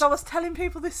police? Because I was telling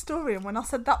people this story, and when I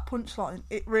said that punchline,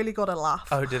 it really got a laugh.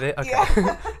 Oh, did it? Okay.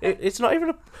 Yeah. It's not even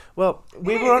a... Well,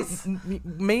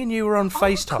 me and you were on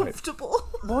FaceTime. I'm comfortable.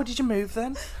 Why did you move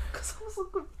then? Because I was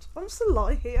like, I'm just going to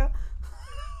lie here.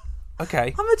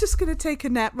 Okay. I'm just going to take a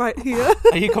nap right here.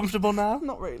 Are you comfortable now?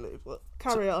 Not really, but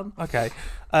carry on. Okay.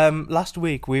 Last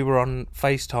week we were on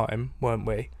FaceTime, weren't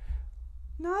we?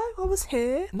 No, I was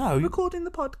here. No. Recording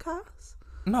the podcast.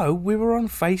 No, we were on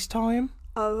FaceTime.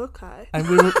 Oh, okay. And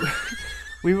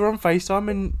we were on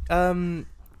FaceTime, and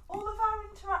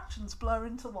words blur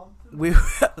into one.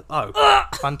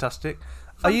 Fantastic.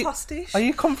 Fantastic. Are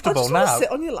you comfortable I just now? want to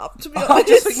sit on your lap, to be honest. I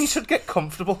just think you should get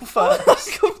comfortable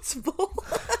first. Comfortable.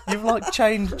 You've like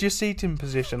changed your seating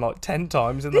position like 10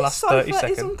 times in the last 30 This sofa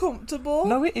seconds. is uncomfortable.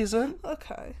 No, it isn't.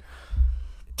 Okay.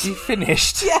 You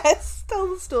finished? Yes, tell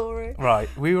the story.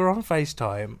 Right, we were on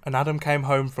FaceTime and Adam came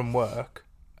home from work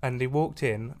and he walked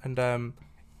in and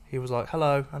he was like,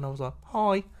 hello, and I was like,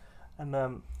 hi.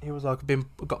 And he was like,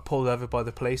 got pulled over by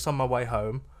the police on my way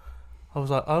home. I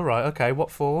was like, oh right, okay, what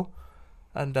for?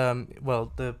 And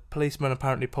well, the policeman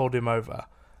apparently pulled him over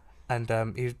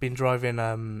and he's been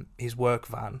driving his work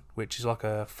van, which is like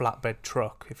a flatbed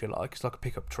truck, if you like. It's like a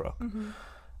pickup truck. Mm-hmm.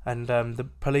 And the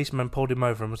policeman pulled him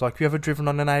over and was like, have you ever driven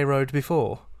on an A road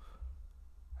before?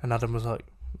 And Adam was like,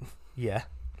 yeah,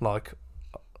 like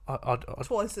I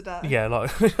Twice a day. yeah,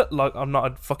 like like I'm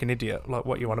not a fucking idiot, like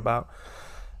what you want about?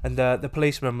 And the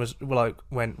policeman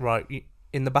went, right,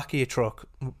 in the back of your truck,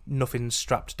 nothing's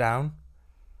strapped down.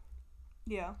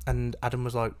 Yeah. And Adam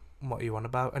was like, what are you on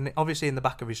about? And obviously in the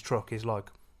back of his truck is like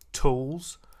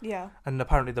tools. Yeah. And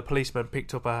apparently the policeman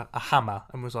picked up a hammer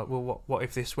and was like, well, what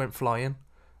if this went flying?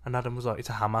 And Adam was like, it's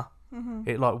a hammer. Mm-hmm.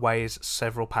 It like weighs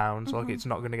several pounds. Mm-hmm. Like it's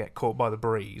not going to get caught by the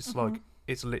breeze. Mm-hmm. Like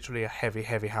it's literally a heavy,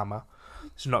 heavy hammer.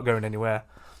 It's not going anywhere.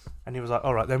 And he was like,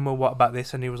 all right, then well, what about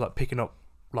this? And he was like picking up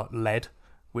like lead,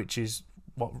 which is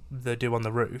what they do on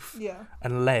the roof. Yeah.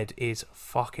 And lead is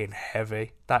fucking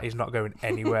heavy. That is not going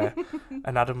anywhere.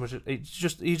 And Adam was he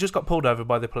just got pulled over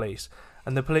by the police.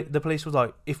 And the police was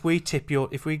like, if we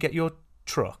get your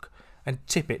truck and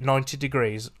tip it 90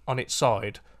 degrees on its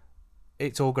side,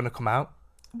 it's all going to come out.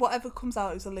 Whatever comes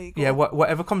out is illegal. Yeah,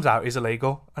 whatever comes out is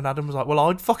illegal. And Adam was like, well,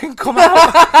 I'd fucking come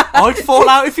out. I'd fall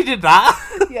out if you did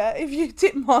that. Yeah, if you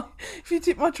tip my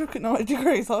truck at 90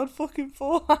 degrees, I would fucking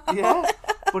fall out. Yeah,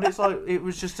 but it's like, it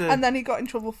was just a... And then he got in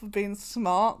trouble for being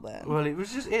smart then. Well,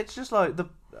 it's just like,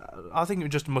 I think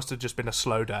it must have just been a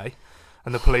slow day.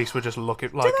 And the police were just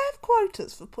looking like... Do they have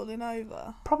quotas for pulling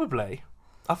over? Probably.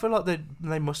 I feel like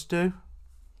they must do.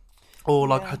 Or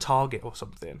like Yeah. a target or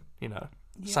something, you know.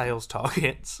 Yeah. Sales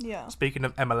targets. Yeah. Speaking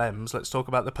of MLMs, let's talk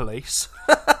about the police.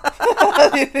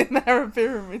 You think they're a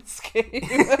pyramid scheme?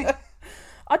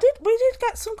 We did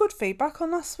get some good feedback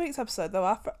on last week's episode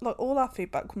though. All our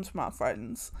feedback comes from our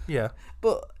friends. Yeah.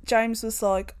 But James was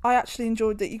like, I actually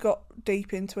enjoyed that you got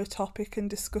deep into a topic and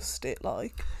discussed it.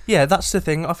 Like, Yeah, that's the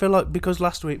thing. I feel like because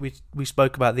last week we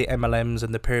spoke about the MLMs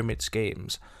and the pyramid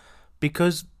schemes,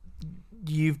 because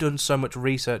you've done so much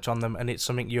research on them and it's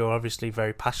something you're obviously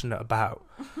very passionate about,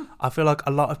 I feel like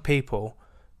a lot of people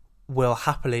will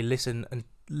happily listen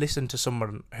to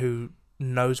someone who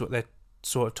knows what they're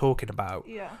sort of talking about,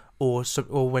 yeah. or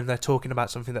when they're talking about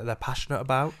something that they're passionate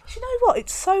about. Do you know what?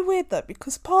 It's so weird though,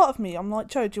 because part of me, I'm like,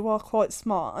 Jode, you are quite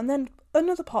smart, and then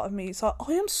another part of me is like,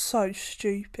 I am so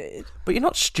stupid. But you're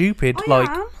not stupid.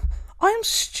 I am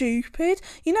stupid.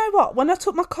 You know what? When I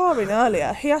took my car in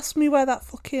earlier, he asked me where that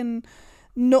fucking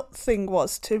nut thing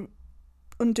was to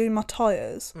undo my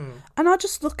tyres. And I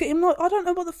just look at him like, I don't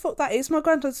know what the fuck that is. My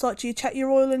granddad's like, do you check your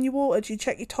oil and your water? Do you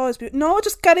check your tyres? No, I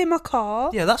just get in my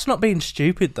car. Yeah, that's not being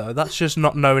stupid though. That's just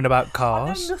not knowing about I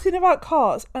cars. know nothing about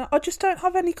cars. And I just don't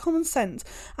have any common sense.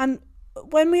 And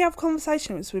when we have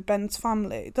conversations with Ben's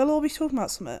family, they'll all be talking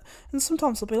about something. And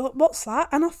sometimes they'll be like, what's that?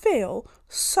 And I feel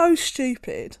so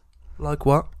stupid. Like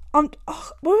what? We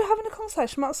were having a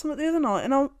conversation about something the other night,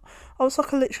 and I was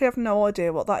like, I literally have no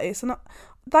idea what that is. And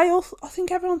I think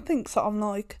everyone thinks that I'm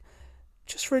like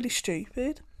just really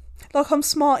stupid. Like I'm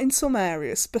smart in some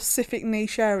areas, specific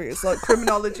niche areas like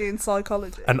criminology and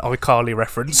psychology. And iCarly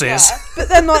references. Yeah, but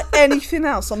then like anything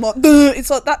else, I'm like, it's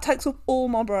like that takes up all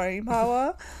my brain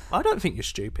power. I don't think you're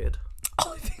stupid.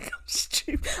 I think I'm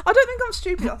stupid. I don't think I'm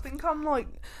stupid. I think I'm like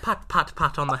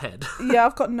Pat on the head. Yeah,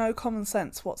 I've got no common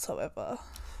sense whatsoever.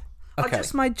 Okay. I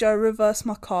just made Joe reverse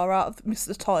my car out of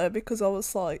Mr. Tyre because I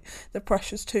was like, the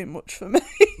pressure's too much for me.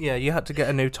 Yeah, you had to get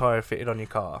a new tyre fitted on your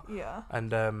car. Yeah.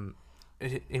 And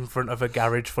in front of a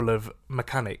garage full of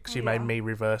mechanics, you made me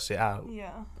reverse it out.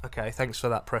 Yeah. Okay, thanks for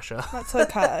that pressure. That's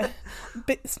okay.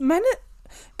 But men at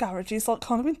garages like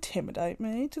kind of intimidate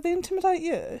me. Do they intimidate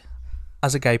you?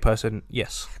 As a gay person,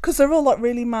 yes. Because they're all like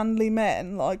really manly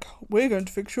men, like, we're going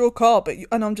to fix your car,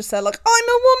 and I'm just there like, I'm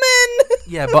a woman.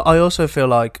 Yeah, but I also feel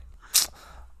like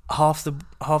half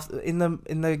in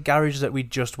the garage that we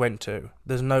just went to,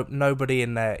 there's nobody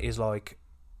in there is like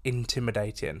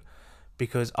intimidating,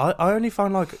 because I only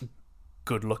find like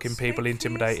good looking people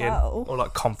intimidating, or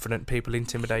like confident people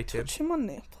intimidating. Touching my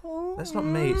nipple. That's not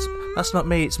me. That's not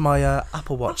me. It's my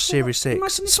Apple Watch Series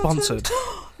 6 sponsored.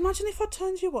 Imagine if I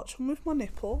turned your watch on with my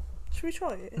nipple. Should we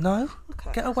try it? No.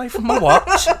 Okay. Get away from my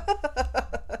watch.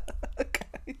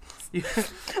 Okay. I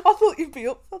thought you'd be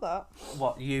up for that.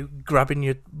 What, you grabbing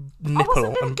your nipple? I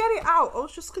wasn't going to get it out. I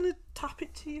was just going to tap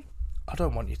it to you. I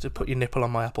don't want you to put your nipple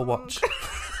on my Apple Watch.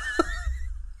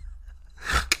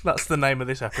 That's the name of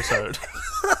this episode.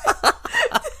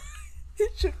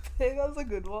 It should be. That's a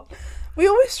good one. We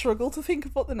always struggle to think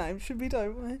of what the name should be,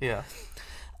 don't we? Yeah.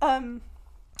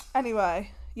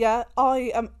 Anyway, yeah,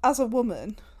 I am, as a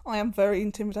woman, I am very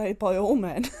intimidated by all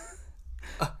men.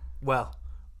 Well,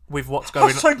 with what's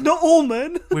going on, not all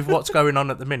men. with what's going on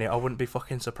at the minute, I wouldn't be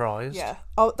fucking surprised. Yeah.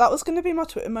 Oh, that was going to be my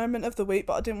Twitter moment of the week,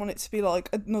 but I didn't want it to be like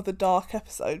another dark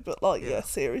episode. But like, yeah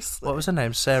seriously. What was her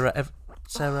name? Sarah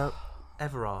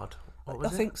Everard. What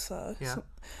was I it? think so. Yeah.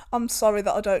 I'm sorry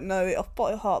that I don't know it off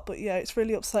by heart, but yeah, it's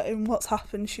really upsetting what's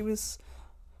happened. She was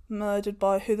murdered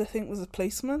by who they think was a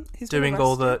policeman. He's doing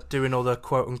all the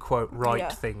quote unquote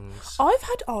right things. I've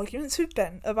had arguments with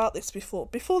Ben about this before.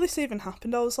 Before this even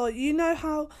happened, I was like, you know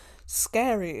how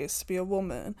scary it is to be a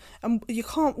woman, and you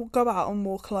can't go out and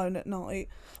walk alone at night.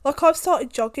 Like, I've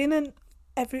started jogging, and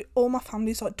all my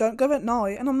family's like, don't go at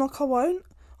night, and I'm like, I won't.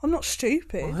 I'm not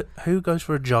stupid. Well, who goes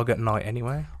for a jog at night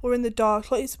anyway? Or in the dark,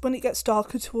 like it's when it gets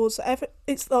darker towards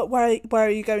it's like where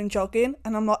are you going jogging?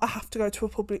 And I'm like, I have to go to a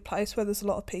public place where there's a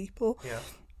lot of people.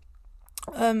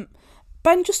 Yeah.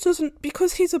 Ben just doesn't,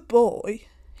 because he's a boy.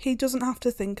 He doesn't have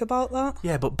to think about that.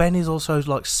 Yeah, but Ben is also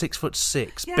like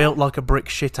 6'6", Yeah. built like a brick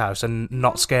shithouse, and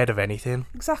not scared of anything.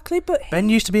 Exactly, but Ben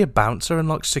used to be a bouncer and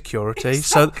like security,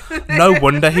 so no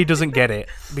wonder he doesn't get it,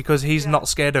 because he's not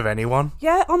scared of anyone.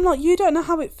 yeah, I'm like, you don't know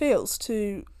how it feels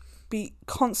to be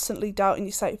constantly doubting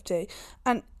your safety.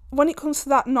 And when it comes to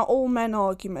that not all men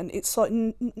argument, it's like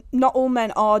not all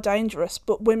men are dangerous,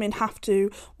 but women have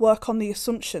to work on the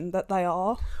assumption that they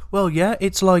are. Well, yeah,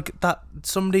 it's like that.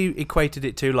 Somebody equated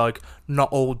it to like not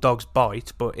all dogs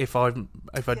bite, but if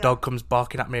a dog comes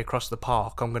barking at me across the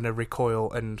park, I'm going to recoil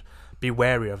and be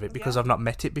wary of it because I've not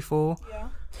met it before. Yeah.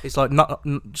 It's like not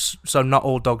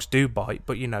all dogs do bite,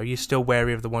 but you're still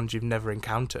wary of the ones you've never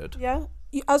encountered. Yeah,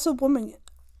 as a woman,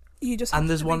 you just have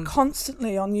to be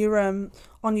constantly on your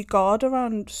guard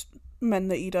around men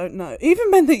that you don't know,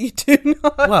 even men that you do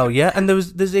know. Well, yeah, and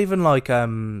there's even like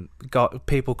got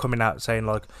people coming out saying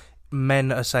like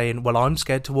men are saying, well, I'm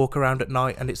scared to walk around at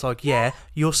night, and it's like, yeah,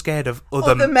 you're scared of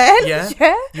other men. Yeah,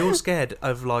 yeah, you're scared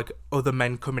of like other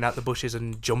men coming out the bushes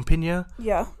and jumping you.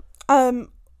 Yeah.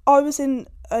 I was in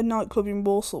a nightclub in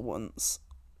Walsall once.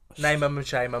 Name them and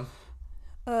shame them.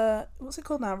 What's it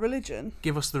called now? Religion.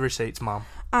 Give us the receipts, Mum.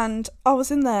 And I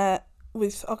was in there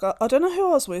with, I don't know who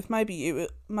I was with, maybe you,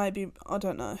 maybe, I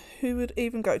don't know, who would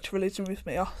even go to Religion with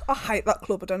me. I hate that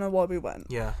club, I don't know why we went.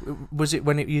 Yeah. Was it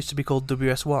when it used to be called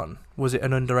WS1? Was it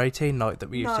an under 18 night that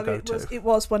we used to go to? It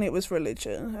was when it was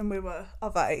Religion and we were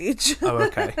of age. Oh,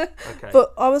 okay. Okay.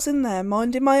 But I was in there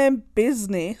minding my own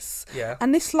business. Yeah.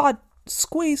 And this lad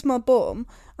squeezed my bum,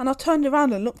 and I turned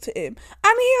around and looked at him,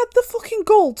 and he had the fucking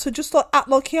gall to just like act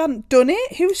like he hadn't done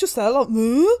it. He was just there like,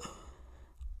 Moo.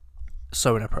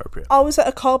 So inappropriate. I was at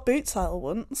a car boot sale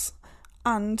once,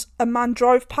 and a man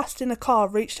drove past in a car,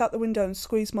 reached out the window and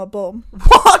squeezed my bum.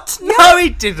 What? Yeah, No, he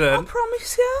didn't. I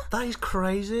promise you. That is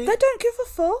crazy. They don't give a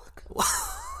fuck.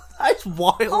 That is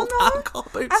wild. Oh, no. And car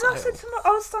boot And sale. I said to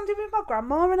I was standing with my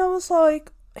grandma, and I was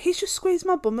like, he's just squeezed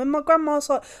my bum, and my grandma's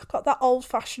like got that old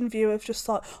fashioned view of just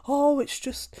like, oh, it's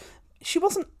just, she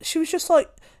was just like,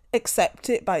 accept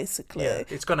it basically. Yeah,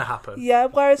 it's gonna happen. Yeah,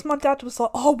 whereas my dad was like,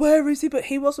 oh, where is he? But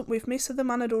he wasn't with me, so the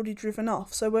man had already driven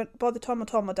off. So by the time I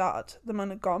told my dad, the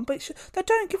man had gone. But they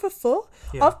don't give a fuck.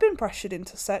 Yeah. I've been pressured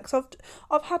into sex.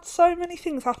 I've had so many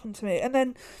things happen to me, and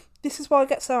then this is why I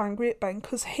get so angry at Ben,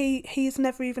 because he's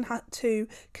never even had to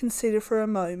consider for a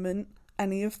moment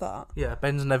any of that. Yeah,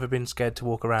 Ben's never been scared to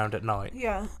walk around at night.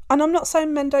 Yeah, and I'm not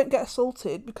saying men don't get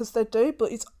assaulted, because they do,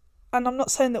 but and I'm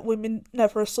not saying that women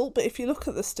never assault, but if you look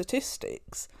at the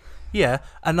statistics. Yeah,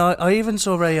 and I even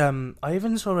saw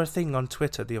a thing on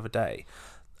Twitter the other day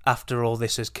after all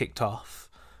this has kicked off.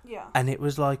 Yeah. And it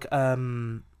was like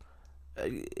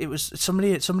it was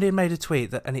somebody had made a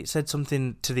tweet that, and it said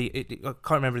something to I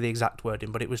can't remember the exact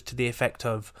wording, but it was to the effect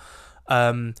of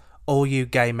all you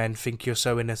gay men think you're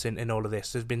so innocent in all of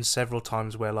this. There's been several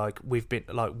times where like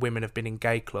women have been in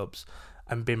gay clubs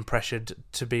and been pressured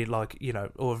to be like,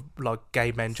 or like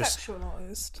gay men just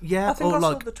sexualized. Yeah, I think or I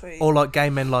like saw the tweet. or like gay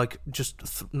men like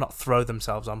just not throw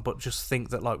themselves on, but just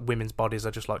think that like women's bodies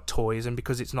are just like toys, and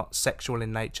because it's not sexual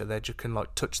in nature, they just can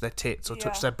like touch their tits or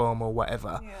touch their bum or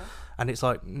whatever. Yeah. And it's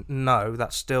like, no,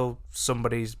 that's still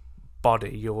somebody's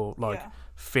body. You're like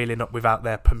feeling up without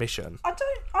their permission. I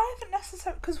haven't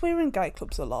necessarily, because we were in gay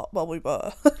clubs a lot. Well, we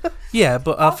were. Yeah,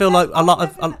 but I feel like a lot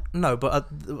of never- no, but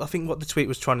I think what the tweet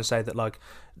was trying to say that like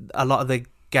a lot of the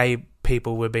gay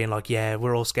people were being like, yeah,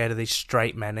 we're all scared of these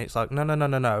straight men. It's like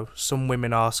no. Some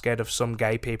women are scared of some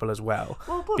gay people as well,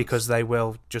 but because they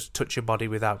will just touch your body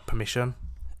without permission.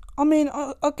 I mean,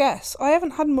 I guess I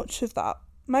haven't had much of that.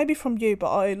 Maybe from you,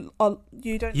 but I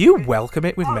you don't. You welcome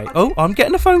it with me. Oh, I'm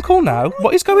getting a phone call now.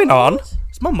 What is going on?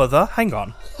 It's my mother. Hang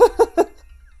on.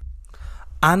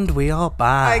 And we are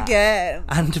back. Again.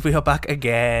 And we are back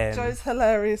again. Joe's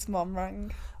hilarious mum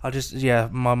rang.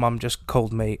 My mum just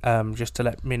called me just to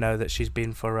let me know that she's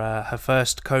been for her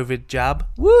first COVID jab.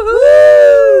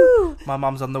 Woohoo! My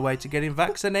mum's on the way to getting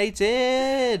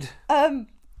vaccinated.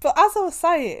 But as I was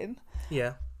saying,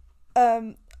 Yeah.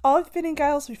 I've been in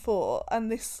Gales before,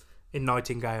 and this. In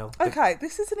Nightingale. Okay,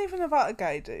 this isn't even about a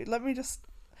gay dude. Let me just.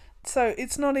 So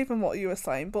it's not even what you were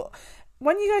saying, but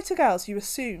when you go to Gales, you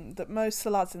assume that most of the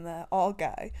lads in there are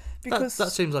gay because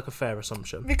That seems like a fair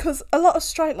assumption. because a lot of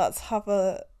straight lads have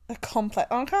a complex.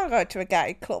 I can't go to a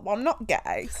gay club. I'm not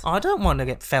gay. I don't want to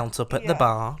get felt up at the Yeah.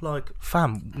 bar. Like,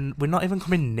 fam, we're not even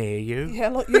coming near you. Yeah,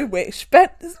 like you wish. Ben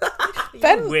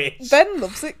wish. Ben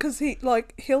loves it because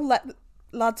he'll let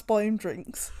lads buy him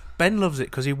drinks. Ben loves it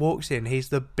because he walks in, he's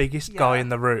the biggest guy Yeah. in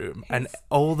the room, and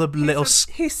all the little...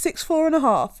 He's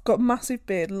 6'4.5", got massive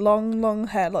beard, long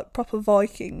hair, like proper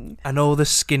Viking. And all the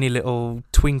skinny little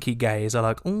Twinkie gays are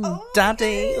like, oh,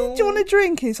 daddy. Do you want a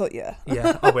drink? And he's like, yeah.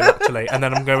 Yeah, I will actually. And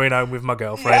then I'm going home with my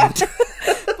girlfriend.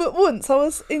 But once I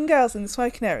was in Gales in the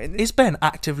smoking area. Is Ben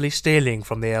actively stealing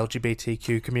from the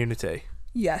LGBTQ community?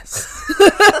 Yes.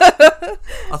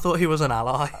 I thought he was an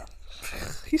ally.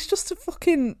 He's just a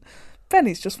fucking...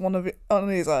 Benny's just one of it on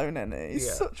his own, and he's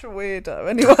Yeah. such a weirdo.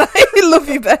 Anyway, love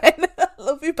you, Ben.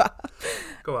 Love you back.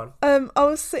 Go on. I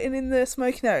was sitting in the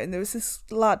smoking area, and there was this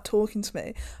lad talking to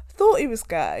me. I thought he was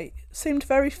gay. Seemed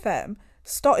very femme.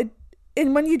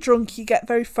 And when you're drunk, you get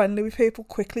very friendly with people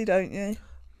quickly, don't you?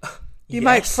 You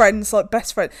make friends, like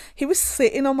best friends. He was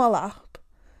sitting on my lap,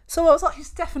 so I was like,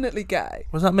 he's definitely gay.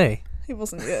 Was that me? He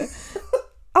wasn't you.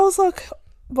 I was like,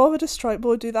 why would a straight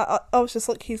boy do that? I was just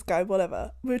like, he's gay,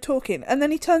 whatever. We were talking, and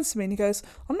then he turns to me and he goes,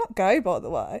 I'm not gay, by the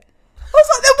way. I was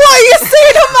like, then why are you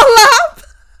sitting on my lap?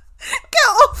 Get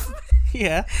off me.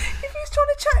 Yeah. If he's trying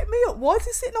to chat me up, why is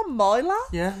he sitting on my lap?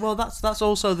 Yeah, well, that's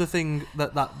also the thing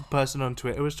that person on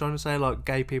Twitter was trying to say, like,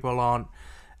 gay people aren't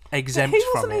exempt He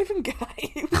from wasn't it. even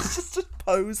gay. He was just a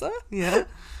poser. Yeah.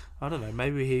 I don't know,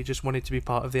 maybe he just wanted to be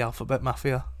part of the alphabet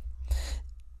mafia.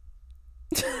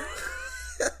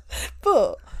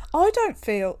 But I don't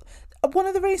feel... One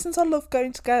of the reasons I love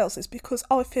going to Gales is because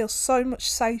I feel so much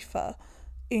safer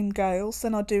in Gales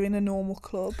than I do in a normal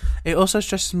club. It also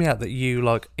stresses me out that you,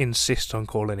 like, insist on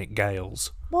calling it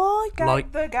Gales. Why?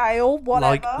 Like- The Gale,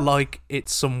 whatever. Like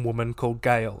it's some woman called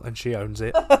Gail and she owns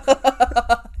it.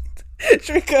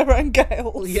 Should we go around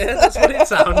Gales? Yeah, that's what it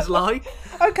sounds like.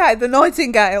 Okay, the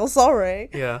Nightingale, sorry.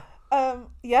 Yeah.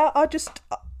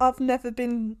 I've never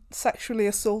been sexually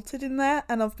assaulted in there,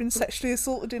 and I've been sexually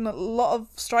assaulted in a lot of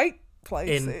straight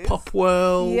places. In pop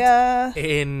world. Yeah.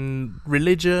 In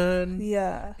religion.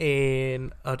 Yeah.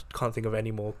 I can't think of any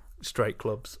more straight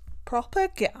clubs.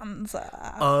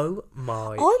 Propaganda. Oh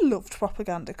my. I loved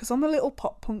propaganda because I'm a little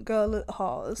pop punk girl at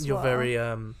heart as You're well.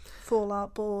 very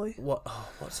Fallout Boy.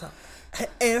 what's that?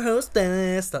 Air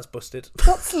hostess. That's busted.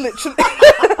 That's literally.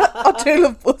 I do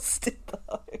love Busted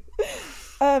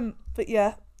though. But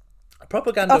yeah,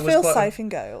 Propaganda I was feel quite safe in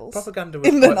Gales. Propaganda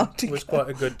in the was Nightingale. quite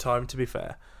a good time, to be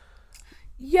fair.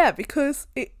 Yeah, because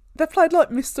they played like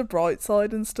Mr.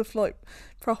 Brightside and stuff, like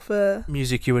proper.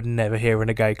 Music you would never hear in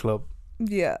a gay club.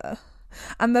 Yeah,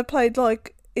 and they played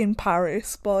like In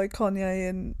Paris by Kanye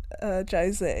and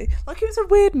Jay-Z. Like, it was a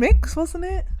weird mix, wasn't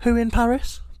it? Who in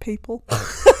Paris? People.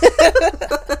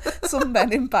 Some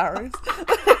men in Paris.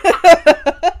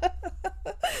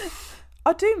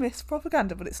 I do miss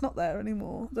Propaganda, but it's not there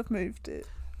anymore. They've moved it.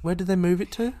 Where did they move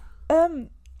it to?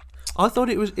 I thought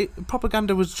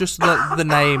Propaganda was just like the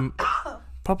name.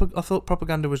 I thought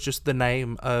Propaganda was just the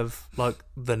name of like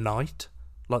the night,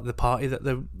 like the party that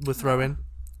they were throwing.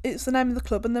 It's the name of the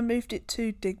club, and they moved it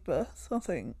to Digbeth, I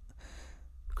think.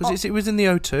 Because it was in the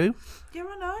O2. Yeah,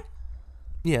 I know.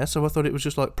 Yeah, so I thought it was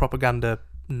just like Propaganda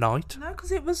night. No,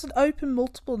 because it was open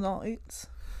multiple nights.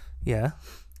 Yeah.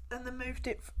 And they moved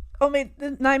it. I mean,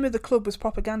 the name of the club was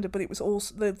Propaganda, but it was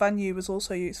also the venue was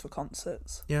also used for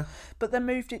concerts. Yeah. But they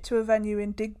moved it to a venue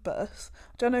in Digbeth.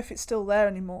 I don't know if it's still there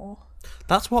anymore.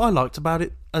 That's what I liked about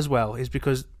it as well, is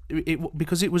because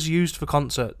it was used for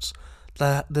concerts.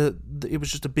 It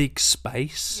was just a big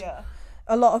space. Yeah.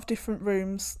 A lot of different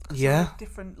rooms. 'cause Yeah. of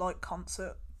different like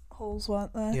concert halls,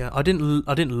 weren't there? Yeah, I didn't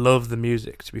love the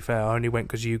music, to be fair. I only went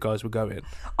because you guys were going.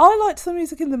 I liked the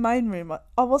music in the main room.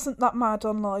 I wasn't that mad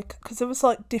on, like, because there was,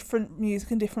 like, different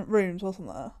music in different rooms,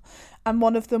 wasn't there? And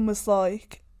one of them was,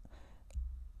 like,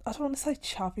 I don't want to say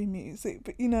chavvy music,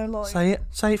 but, you know, like...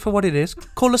 Say it for what it is.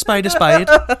 Call a spade a spade.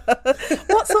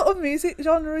 What sort of music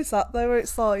genre is that, though, where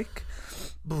it's, like,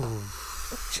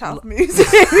 chav music?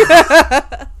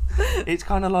 It's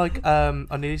kind of like,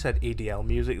 I nearly said EDL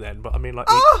music then, but I mean, like,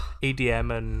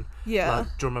 EDM and, like,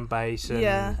 drum and bass and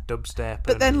dubstep.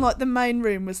 But then, like, the main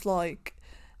room was, like...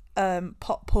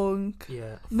 pop punk,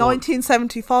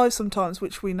 1975 sometimes,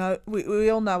 which we know we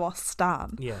all know our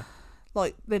stan. Yeah,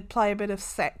 like they'd play a bit of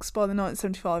Sex by the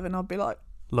 1975, and I'd be like,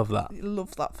 love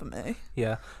that for me.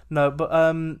 Yeah, no, but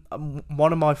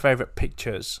one of my favourite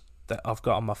pictures that I've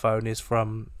got on my phone is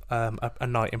from a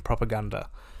night in Propaganda.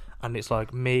 And it's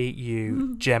like me,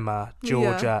 you, Gemma,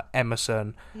 Georgia,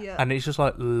 Emerson, and it's just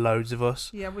like loads of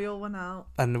us. Yeah, we all went out,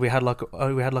 and we had like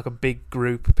a big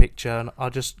group picture, and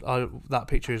that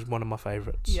picture is one of my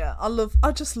favourites. Yeah,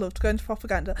 I just loved going to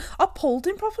Propaganda. I pulled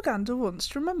in Propaganda once.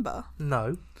 Do you remember?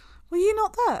 No. Were you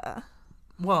not there?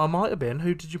 Well, I might have been.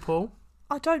 Who did you pull?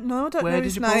 I don't know. I don't know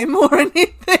his name or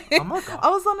anything. Oh my God!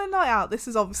 I was on a night out. This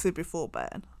is obviously before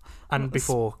Ben. And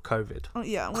before COVID. Oh,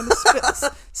 yeah, I'm going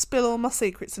to spill all my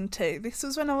secrets and tea. This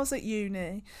was when I was at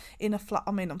uni in a flat.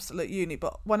 I mean, I'm still at uni,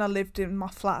 but when I lived in my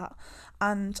flat,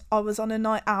 and I was on a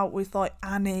night out with like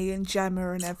Annie and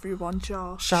Gemma and everyone.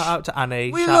 Josh. Shout out to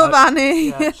Annie. We love Annie.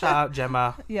 Yeah, shout out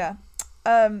Gemma. Yeah.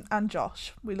 And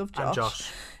Josh. We love Josh. And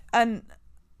Josh. And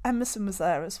Emerson was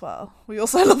there as well. We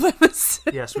also love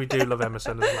Emerson. Yes, we do love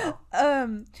Emerson as well.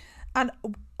 And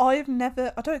I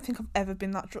don't think I've ever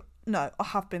been that drunk. No, I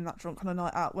have been that drunk on a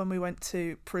night out when we went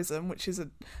to Prism, which is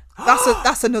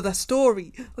that's another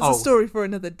story. That's a story for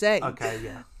another day. Okay,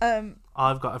 yeah.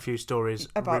 I've got a few stories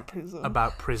about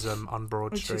Prism on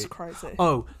Broad Street. Which is crazy.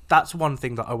 Oh, that's one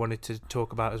thing that I wanted to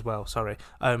talk about as well. Sorry,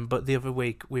 but the other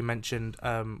week we mentioned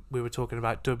we were talking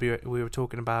about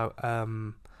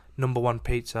Number One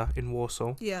Pizza in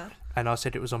Warsaw. Yeah. And I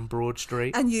said it was on Broad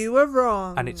Street. And you were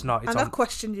wrong. And it's not. I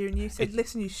questioned you and you said,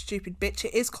 listen, you stupid bitch,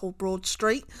 it is called Broad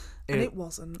Street. And it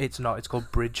wasn't. It's not. It's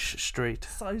called Bridge Street.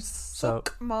 So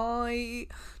suck my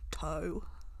toe.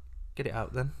 Get it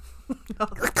out then.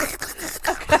 Okay.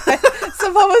 So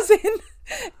I was in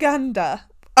Gander,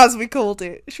 as we called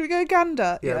it. Should we go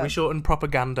Gander? Yeah, we shortened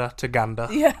Propaganda to Gander.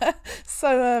 Yeah.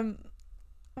 So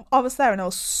I was there and I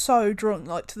was so drunk,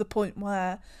 like to the point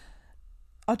where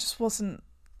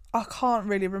I can't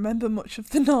really remember much of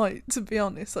the night, to be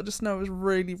honest. I just know I was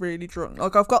really, really drunk.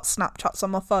 Like, I've got Snapchats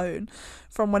on my phone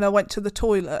from when I went to the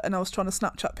toilet and I was trying to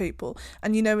Snapchat people.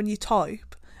 And you know when you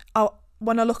type,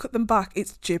 when I look at them back,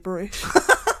 it's gibberish.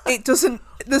 It doesn't...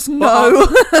 There's no...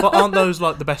 But aren't those,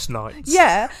 like, the best nights?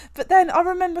 Yeah, but then I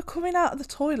remember coming out of the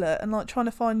toilet and, like, trying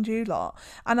to find you lot.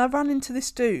 And I ran into this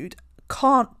dude.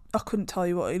 I couldn't tell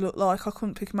you what he looked like. I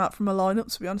couldn't pick him out from a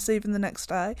lineup, to be honest, even the next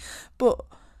day. But...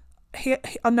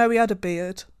 I know he had a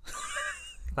beard.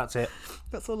 That's it.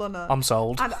 That's all I know. I'm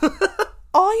sold. And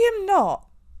I am not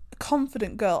a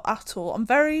confident girl at all. I'm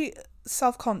very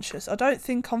self-conscious. I don't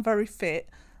think I'm very fit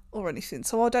or anything,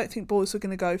 so I don't think boys were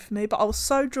going to go for me. But I was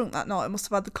so drunk that night, I must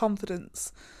have had the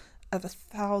confidence of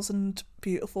 1,000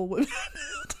 beautiful women.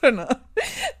 I don't know.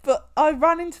 But I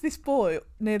ran into this boy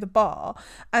near the bar,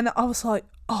 and I was like,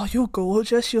 oh, you're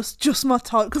gorgeous. You're just my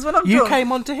type. Because when I'm drunk... You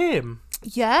came on to him?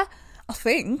 Yeah. I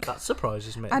think. That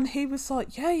surprises me. And he was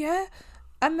like, yeah.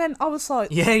 And then I was like...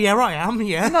 Yeah, I am,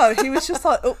 yeah. No, he was just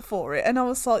like up for it. And I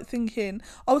was like thinking...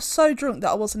 I was so drunk that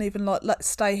I wasn't even like, let's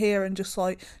stay here and just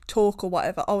like talk or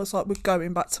whatever. I was like, we're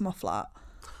going back to my flat.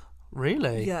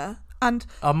 Really? Yeah. And...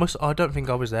 I don't think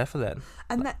I was there for then.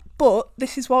 But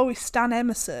this is why we stan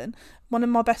Emerson. One of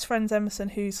my best friends, Emerson,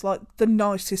 who's like the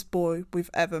nicest boy we've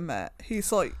ever met. He's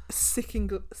like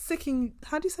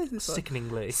how do you say this?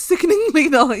 Sickeningly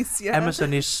nice, yeah.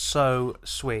 Emerson is so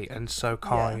sweet and so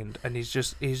kind, and he's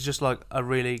just like a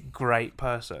really great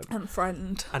person. And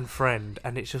friend.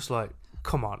 And it's just like,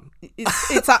 come on.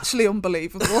 It's actually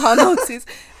unbelievable how nice he is.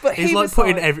 But he's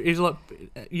like he's like,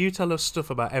 you tell us stuff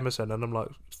about Emerson, and I'm like,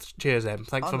 cheers, Em.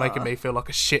 Thanks for making me feel like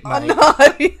a shit mate. I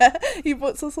know, yeah. He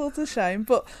puts us all to shame.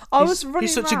 But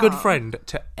he's such a good friend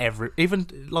to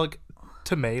even like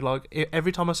to me. Like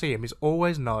every time I see him, he's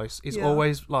always nice. He's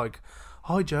always like,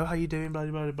 hi Joe, how you doing? Blah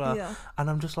blah blah. Yeah. And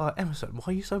I'm just like, Emerson, why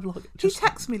are you so like? Just he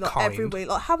texts me like kind? Every week,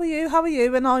 like, how are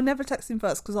you? And I never text him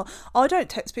first because I don't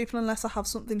text people unless I have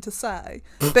something to say.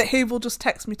 But he will just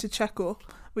text me to check up,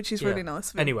 which is really nice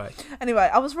of him. Anyway,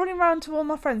 I was running around to all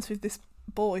my friends with this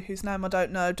boy whose name I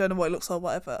don't know what he looks like,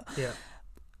 whatever. Yeah.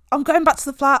 I'm going back to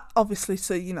the flat, obviously,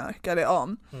 to, you know, get it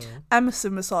on.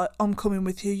 Emerson was like, I'm coming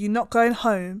with you. You're not going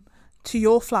home to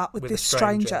your flat with this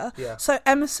stranger. Yeah. So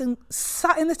Emerson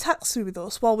sat in the taxi with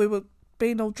us while we were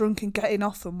being all drunk and getting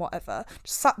off and whatever.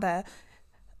 Just sat there,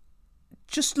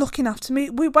 just looking after me.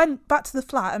 We went back to the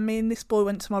flat and me and this boy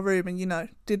went to my room and, you know,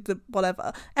 did the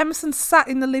whatever. Emerson sat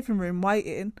in the living room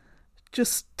waiting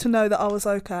just to know that I was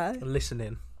okay.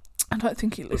 Listening. I don't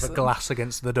think he listened. With a glass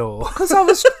against the door. Because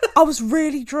I was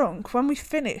really drunk. When we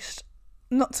finished,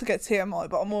 not to get TMI,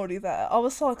 but I'm already there, I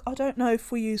was like, I don't know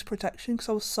if we use protection because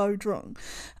I was so drunk.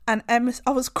 And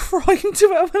I was crying to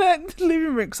her when I went in the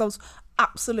living room because I was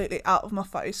absolutely out of my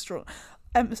face drunk.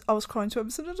 I was crying to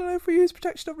Emerson, I don't know if we use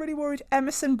protection, I'm really worried.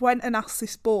 Emerson went and asked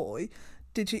this boy,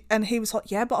 did you? And he was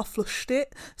like, yeah, but I flushed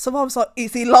it. So I was like,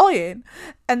 is he lying?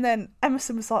 And then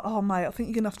Emerson was like, oh mate, I think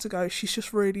you're gonna have to go, she's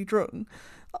just really drunk.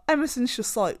 Emerson's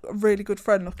just like a really good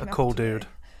friend, looking after me. A cool dude.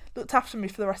 Looked after me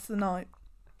for the rest of the night.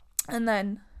 And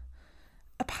then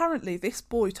apparently this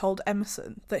boy told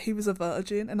Emerson that he was a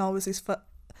virgin and I was his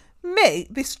me,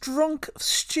 this drunk,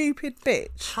 stupid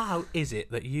bitch. How is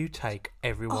it that you take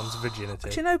everyone's virginity?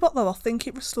 Do you know what though? I think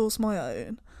it restores my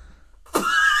own.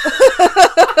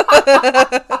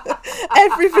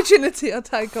 Every virginity I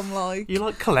take, I'm like... You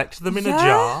like collect them in a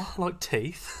jar, like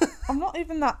teeth. I'm not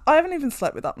even that... I haven't even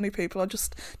slept with that many people. I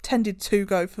just tended to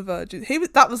go for virgins.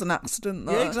 That was an accident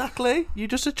though. Yeah, exactly. You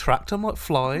just attract them like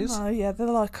flies. Oh yeah, they're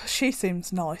like, she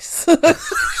seems nice.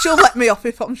 She'll let me off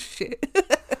if I'm shit.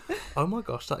 Oh my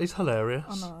gosh, that is hilarious.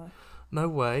 I know. No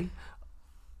way.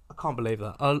 I can't believe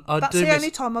that. That's the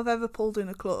only time I've ever pulled in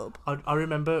a club. I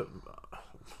remember...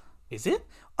 Is it?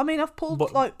 I mean, I've pulled,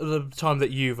 the time that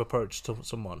you've approached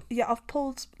someone? Yeah, I've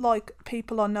pulled, like,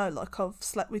 people I know. Like, I've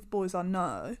slept with boys I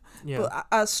know. Yeah. But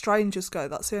as strangers go,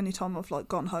 that's the only time I've, like,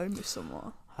 gone home with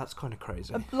someone. That's kind of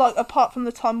crazy. Like, apart from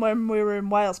the time when we were in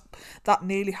Wales, that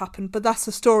nearly happened. But that's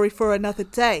a story for another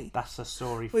day.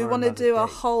 We want to do a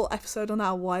whole episode on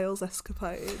our Wales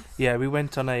escapades. Yeah, we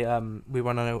went on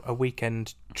a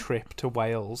weekend trip to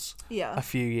Wales a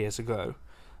few years ago.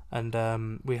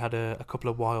 And we had a couple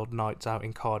of wild nights out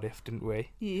in Cardiff, didn't we?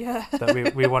 Yeah. That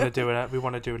we want to do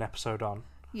an episode on.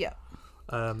 Yeah.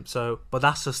 But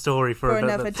that's a story for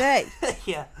another day.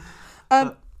 Yeah.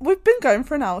 We've been going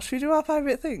for an hour. Should we do our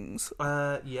favourite things?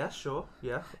 Yeah, sure.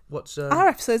 Yeah. What's our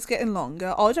episode's getting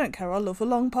longer. I don't care. I love a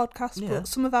long podcast, but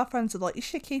some of our friends are like, you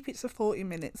should keep it to 40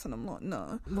 minutes, and I'm like,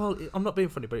 no. Well, I'm not being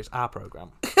funny, but it's our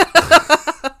programme.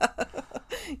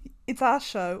 It's our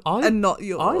show and not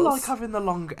yours. I like having the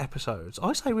long episodes.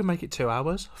 I say we make it 2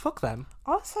 hours. Fuck them.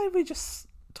 I say we just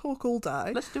talk all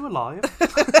day. Let's do a live.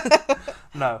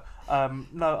 No.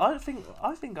 I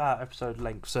think our episode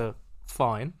lengths are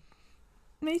fine.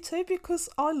 Me too, because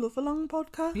I love a long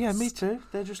podcast. Yeah, me too.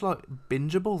 They're just like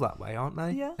bingeable that way, aren't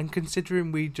they? Yeah. And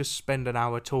considering we just spend an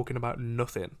hour talking about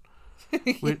nothing.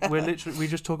 We're literally, we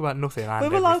just talk about nothing and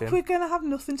everything. Like, we're going to have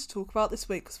nothing to talk about this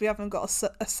week because we haven't got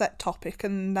a set topic,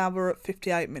 and now we're at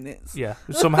 58 minutes. Yeah,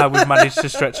 somehow we've managed to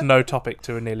stretch no topic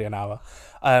to nearly an hour.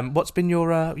 What's been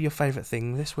your favourite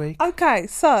thing this week? Okay,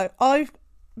 so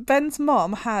Ben's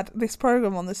mum had this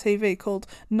programme on the TV called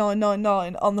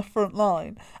 999 on the front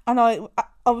line, and I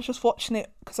was just watching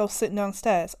it because I was sitting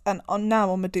downstairs, and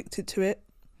now I'm addicted to it.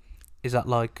 Is that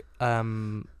like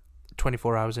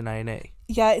 24 hours in A&E?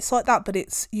 Yeah, it's like that, but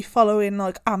it's you following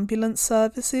like ambulance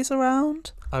services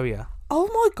around. Oh yeah. Oh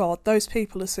my god, those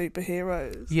people are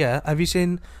superheroes. Yeah, have you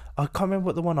seen? I can't remember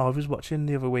what the one I was watching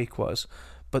the other week was,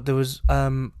 but there was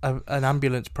an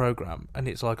ambulance program, and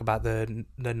it's like about the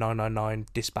 999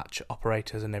 dispatch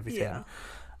operators and everything. Yeah.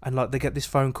 And like they get this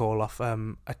phone call off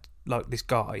like this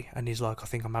guy, and he's like, I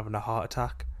think I'm having a heart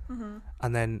attack. Mm-hmm.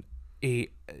 And then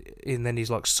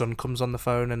his like son comes on the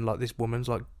phone, and like this woman's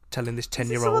like telling this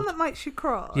 10-year-old. Is this the one that makes you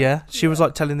cry? Yeah, she was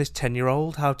like telling this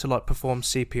 10-year-old how to like perform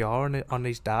CPR on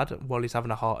his dad while he's having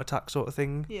a heart attack, sort of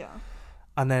thing. Yeah.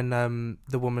 And then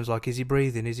the woman's like, "Is he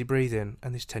breathing? Is he breathing?"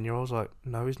 And this 10-year-old's like,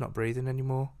 "No, he's not breathing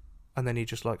anymore." And then he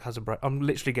just like has a break. I'm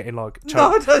literally getting like choked.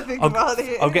 No, I don't think about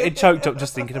it. I'm getting choked up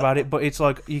just thinking about it. But it's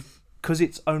like because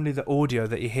it's only the audio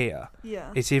that you hear.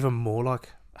 Yeah. It's even more like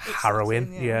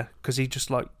harrowing. Yeah. Because he just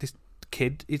like this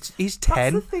kid. He's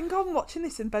 10. That's the thing. I'm watching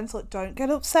this and Ben's like, "Don't get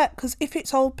upset," because if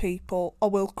it's old people, I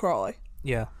will cry.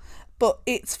 Yeah. But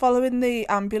it's following the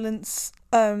ambulance,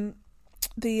 the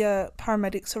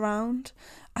paramedics around,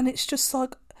 and it's just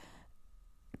like,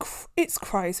 it's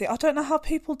crazy. I don't know how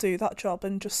people do that job,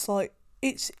 and just like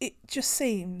it just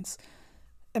seems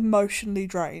emotionally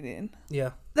draining.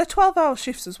 Yeah. They're 12-hour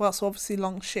shifts as well, so obviously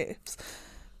long shifts.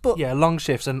 But yeah, long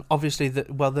shifts, and obviously they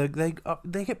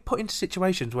get put into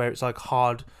situations where it's like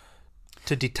hard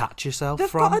to detach yourself They've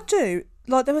from. got to do,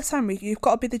 like they were saying, you've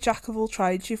got to be the jack of all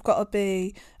trades. You've got to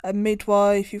be a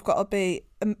midwife. You've got to be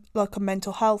like a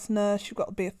mental health nurse. You've got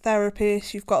to be a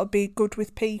therapist. You've got to be good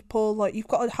with people. Like you've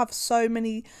got to have so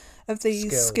many of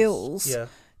these skills Yeah.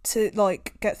 to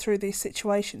like get through these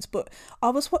situations. But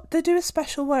they do a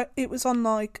special where it was on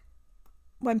like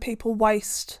when people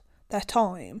waste their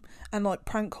time and like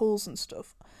prank calls and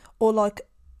stuff, or like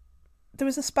there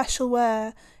was a special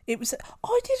where it was.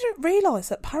 I didn't realise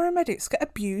that paramedics get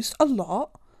abused a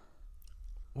lot.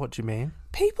 What do you mean?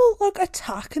 People like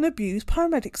attack and abuse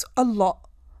paramedics a lot,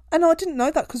 and I didn't know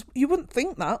that because you wouldn't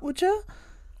think that, would you?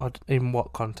 In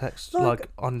what context? Like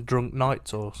on drunk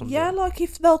nights or something? Yeah, like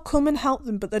if they'll come and help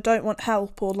them, but they don't want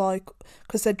help, or like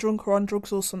because they're drunk or on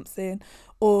drugs or something,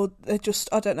 or they're just,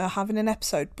 I don't know, having an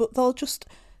episode, but they'll just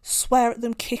swear at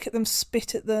them, kick at them,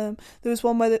 spit at them. There was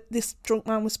one where this drunk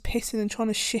man was pissing and trying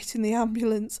to shit in the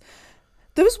ambulance.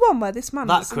 There was one where this man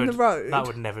was in the road. That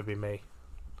would never be me.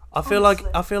 I feel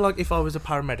like if I was a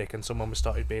paramedic and someone was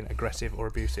started being aggressive or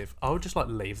abusive, I would just like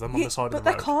leave them on the side of the road.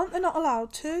 But they can't. They're not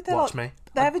allowed to. Watch me.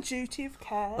 They have a duty of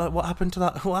care. Like what happened to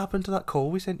that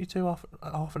call we sent you to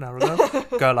half an hour ago?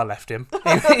 Girl, I left him.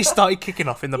 He started kicking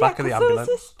off in the back of the ambulance.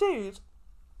 There was this dude.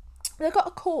 They got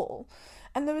a call,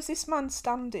 and there was this man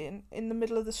standing in the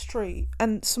middle of the street,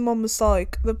 and someone was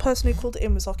like, the person who called it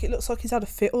in was like, it looks like he's had a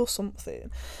fit or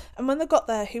something. And when they got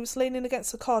there, he was leaning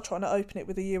against the car trying to open it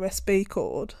with a USB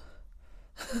cord.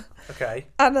 Okay.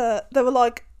 And they were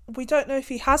like, we don't know if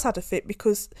he has had a fit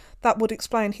because that would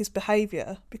explain his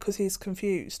behaviour because he's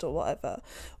confused or whatever.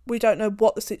 We don't know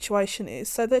what the situation is.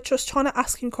 So they're just trying to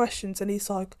ask him questions, and he's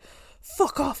like,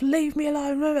 fuck off, leave me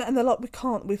alone. And they're like, we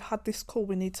can't, we've had this call,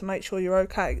 we need to make sure you're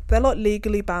okay. They're like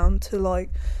legally bound to,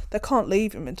 like, they can't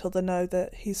leave him until they know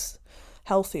that he's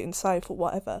healthy and safe or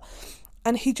whatever.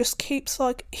 And he just keeps,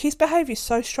 like, his behaviour is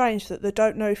so strange that they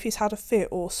don't know if he's had a fit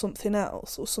or something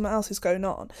else is going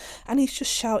on. And he's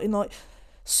just shouting, like,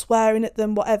 swearing at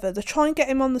them, whatever. They try and get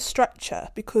him on the stretcher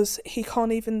because he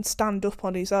can't even stand up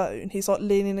on his own. He's like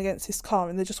leaning against his car,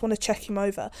 and they just want to check him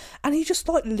over, and he just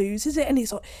like loses it, and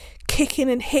he's like kicking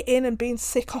and hitting and being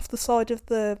sick off the side of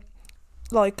the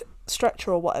like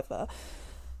stretcher or whatever,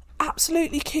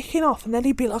 absolutely kicking off. And then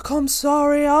he'd be like, I'm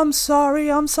sorry, over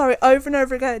and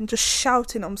over again, just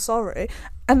shouting I'm sorry.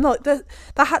 And like they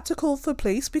had to call for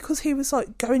police because he was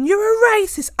like going, you're a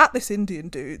racist, at this Indian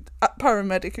dude, at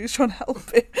paramedic who's trying to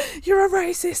help him. You're a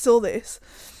racist, all this.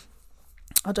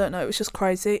 I don't know, it was just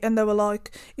crazy. And they were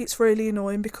like, it's really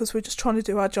annoying because we're just trying to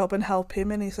do our job and help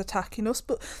him and he's attacking us.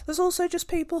 But there's also just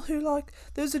people who, like,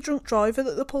 there's a drunk driver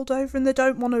that they pulled over and they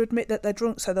don't want to admit that they're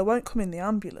drunk, so they won't come in the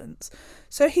ambulance.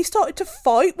 So he started to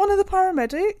fight one of the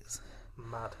paramedics.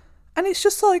 Mad. And it's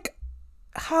just like,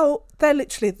 how they're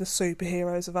literally the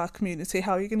superheroes of our community.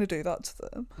 How are you going to do that to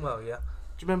them? Well, yeah.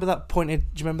 Do you remember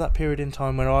that period in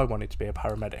time where I wanted to be a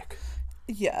paramedic?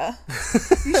 Yeah.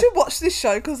 You should watch this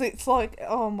show because it's like,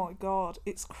 oh my god,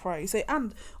 it's crazy.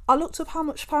 And I looked up how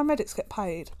much paramedics get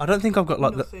paid. I don't think I've got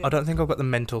the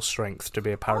mental strength to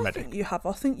be a paramedic. I think you have.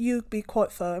 I think you'd be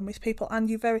quite firm with people, and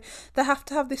they have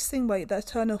to have this thing where they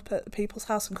turn up at people's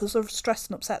house, and because they're stressed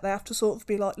and upset, they have to sort of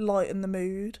be like lighten the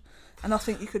mood. And I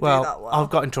think you could do that well. I've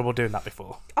got in trouble doing that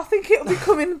before. I think it'll be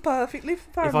coming perfectly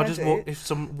for paramedics. If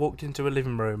someone walked into a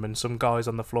living room and some guy's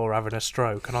on the floor having a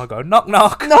stroke, and I go, knock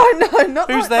knock. No,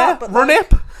 not who's like there? That, Run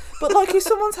like, up. But like, if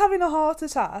someone's having a heart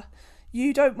attack,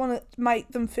 you don't want to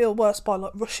make them feel worse by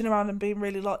like rushing around and being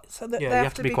really like. So that Yeah, they you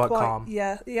have to be quite calm.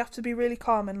 Yeah, you have to be really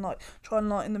calm and like try and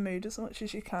lighten the mood as much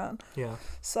as you can. Yeah.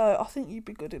 So I think you'd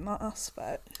be good in that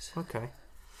aspect. Okay.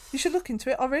 You should look into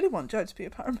it. I really want Joe to be a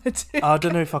paramedic. I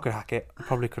don't know if I could hack it. I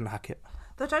probably couldn't hack it.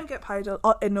 They don't get paid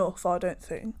enough, I don't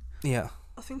think. Yeah.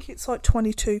 I think it's like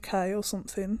 22k or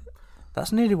something.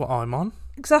 That's nearly what I'm on.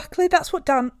 Exactly. That's what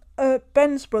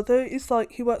Ben's brother is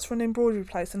like. He works for an embroidery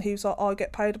place, and he was like, I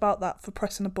get paid about that for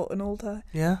pressing a button all day.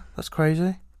 Yeah, that's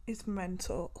crazy. It's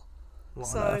mental.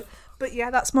 What But yeah,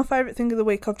 that's my favourite thing of the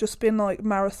week. I've just been like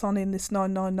marathoning this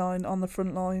 999 on the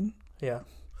front line. Yeah.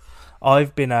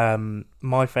 I've been,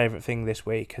 my favourite thing this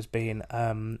week has been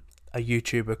a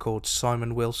YouTuber called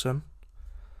Simon Wilson.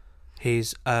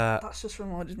 He's That's just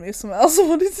reminded me of something else I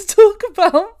wanted to talk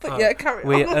about. But yeah,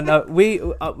 carry on.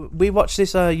 We watched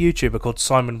this YouTuber called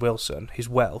Simon Wilson. He's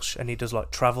Welsh and he does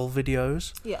like travel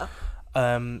videos. Yeah.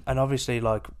 And obviously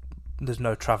like there's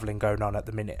no travelling going on at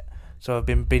the minute, so I've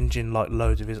been binging like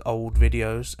loads of his old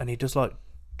videos, and he does like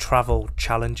travel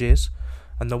challenges.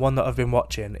 And the one that I've been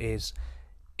watching is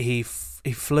he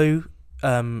flew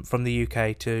from the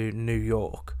UK to New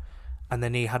York, and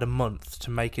then he had a month to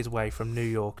make his way from New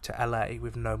York to LA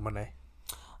with no money.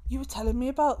 You were telling me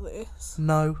about this.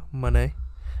 No money.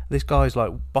 This guy's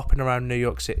like bopping around New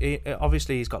York City.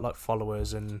 Obviously, he's got like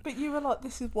followers and. But you were like,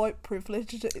 "This is white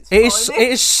privilege." It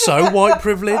is so white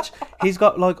privilege. He's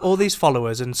got like all these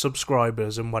followers and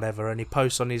subscribers and whatever, and he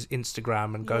posts on his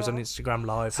Instagram and goes on Instagram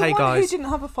Live. Someone hey guys, who didn't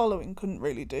have a following couldn't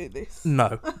really do this.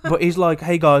 No, but he's like,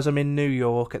 hey guys, I'm in New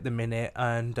York at the minute,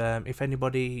 and if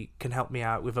anybody can help me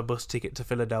out with a bus ticket to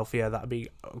Philadelphia, that'd be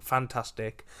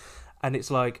fantastic. And it's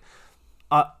like,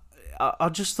 I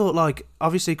just thought, like,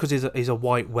 obviously because he's a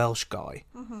white Welsh guy,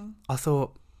 I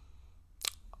thought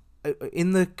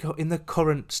in the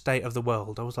current state of the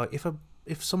world, I was like,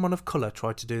 if someone of colour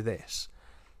tried to do this,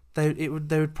 they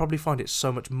would probably find it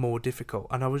so much more difficult.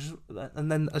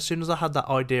 And then as soon as I had that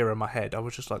idea in my head, I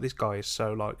was just like, this guy is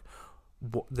so like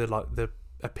the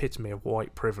epitome of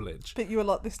white privilege. But you were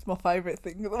like, this is my favourite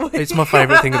thing of the week. It's my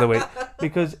favourite thing of the week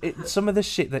because some of the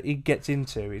shit that he gets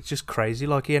into, it's just crazy.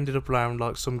 Like he ended up around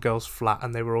like some girl's flat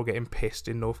and they were all getting pissed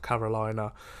in North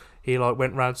Carolina. He like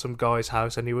went round some guy's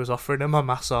house and he was offering him a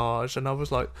massage, and I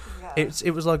was like,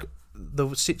 it was like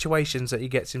the situations that he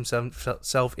gets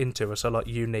himself into are so like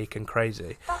unique and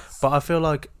crazy. But I feel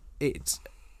like it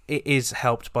is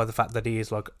helped by the fact that he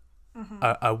is like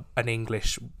an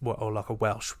English or like a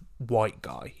Welsh white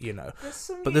guy, you know.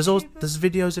 But there's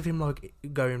videos of him like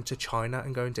going to China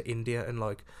and going to India and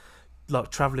like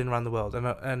traveling around the world,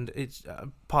 and it's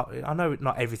I know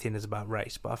not everything is about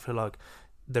race, but I feel like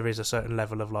there is a certain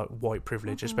level of like white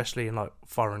privilege, especially in like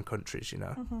foreign countries, you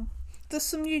know. There's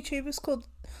some YouTubers called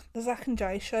the Zach and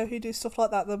Jay Show who do stuff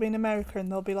like that. They'll be in America and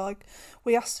they'll be like,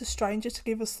 we asked a stranger to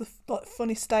give us the like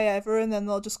funniest day ever, and then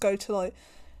they'll just go to like,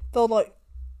 they'll like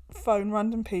phone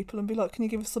random people and be like, can you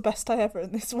give us the best day ever?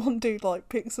 And this one dude like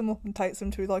picks them up and takes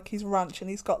them to like his ranch, and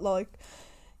he's got like,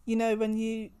 you know,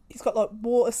 he's got like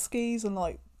water skis and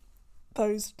like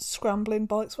those scrambling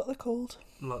bikes, what they're called,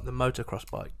 like the motocross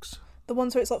bikes. The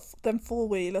ones where it's like them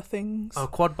four-wheeler things. Oh,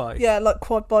 quad bikes. Yeah, like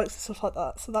quad bikes and stuff like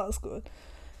that. So that was good.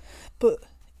 But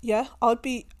yeah,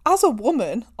 as a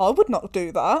woman, I would not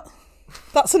do that.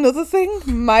 That's another thing.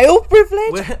 Male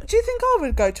privilege. Do you think I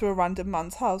would go to a random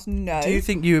man's house? No. Do you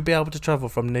think you would be able to travel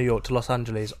from New York to Los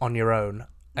Angeles on your own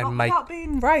and not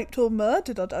being raped or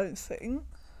murdered? I don't think.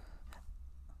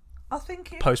 I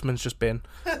think Postman's just been.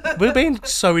 We're being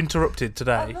so interrupted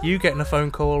today. You getting a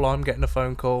phone call, I'm getting a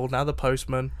phone call. Now the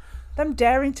postman. Them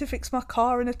daring to fix my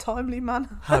car in a timely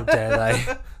manner. How dare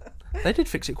they? They did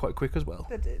fix it quite quick as well.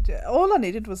 They did, yeah. All I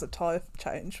needed was a tyre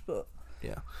change, but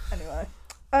yeah. Anyway,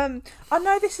 I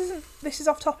know this is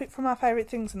off topic from our favourite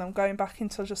things, and I'm going back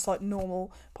into just like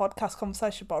normal podcast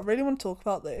conversation, but I really want to talk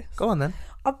about this. Go on then.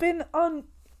 I've been on,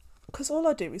 because all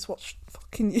I do is watch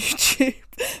fucking YouTube,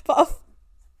 but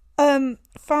I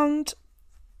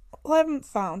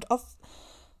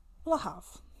have.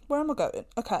 Where am I going?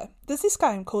 Okay, there's this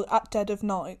game called At Dead of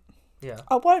Night. Yeah.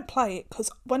 I won't play it because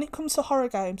when it comes to horror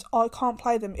games, I can't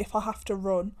play them if I have to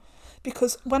run.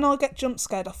 Because when I get jump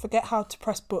scared, I forget how to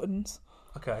press buttons.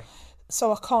 Okay.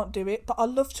 So I can't do it, but I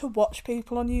love to watch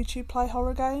people on YouTube play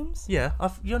horror games. Yeah,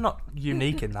 you're not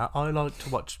unique in that. I like to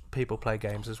watch people play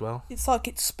games as well. It's like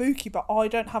it's spooky, but I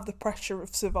don't have the pressure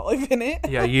of surviving it.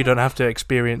 Yeah, you don't have to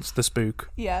experience the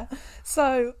spook. Yeah.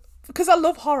 So, because I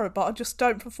love horror, but I just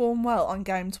don't perform well on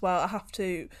games where I have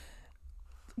to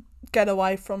get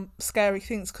away from scary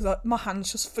things because my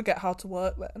hands just forget how to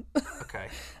work then. Okay.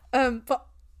 But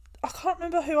I can't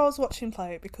remember who I was watching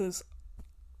play it because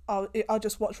I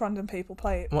just watch random people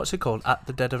play it. What's it called? At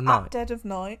the Dead of Night? At Dead of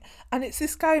Night. And it's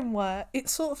this game where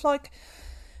it's sort of like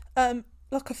a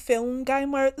film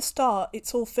game where at the start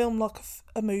it's all filmed like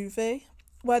a movie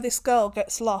where this girl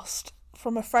gets lost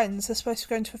from her friends. They're supposed to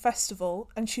be going to a festival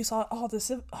and she's like, oh,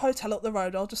 there's a hotel up the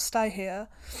road, I'll just stay here.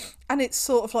 And it's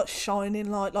sort of like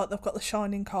shining light, like they've got the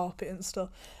shining carpet and stuff.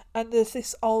 And there's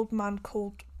this old man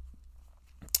called,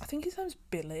 I think his name's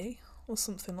Billy or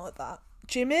something like that.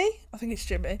 Jimmy? I think it's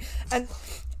Jimmy. And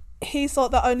he's like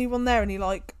the only one there and he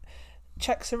like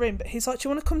checks her in, but he's like, do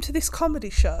you want to come to this comedy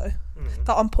show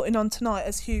that I'm putting on tonight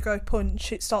as Hugo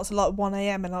Punch? It starts at like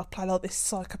 1am and I play like this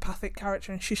psychopathic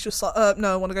character and she's just like,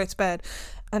 no, I want to go to bed.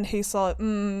 And he's like,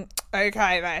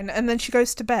 okay then. And then she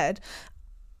goes to bed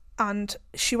and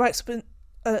she wakes up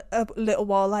a little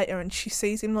while later and she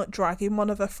sees him like dragging one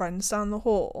of her friends down the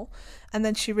hall, and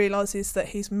then she realises that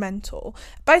he's mental.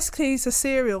 Basically he's a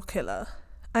serial killer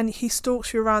and he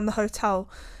stalks you around the hotel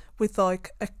with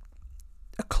like a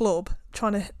club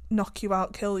trying to knock you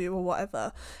out, kill you or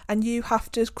whatever, and you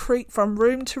have to creep from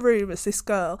room to room as this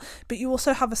girl, but you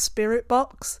also have a spirit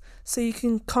box so you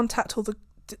can contact all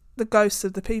the ghosts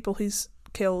of the people he's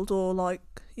killed or like,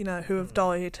 you know, who have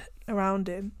died around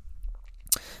him.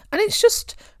 And it's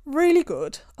just really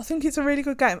good. I think it's a really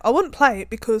good game. I wouldn't play it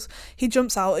because he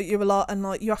jumps out at you a lot and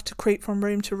like you have to creep from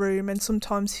room to room and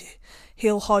sometimes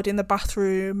he'll hide in the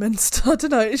bathroom and stuff. I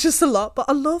don't know, it's just a lot. But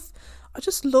I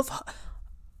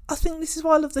think this is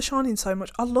why I love The Shining so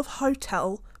much. I love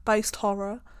hotel-based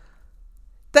horror.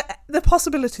 The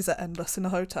possibilities are endless in a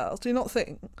hotel, do you not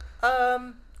think?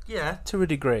 Yeah, to a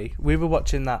degree. We were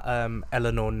watching that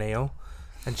Eleanor Neale.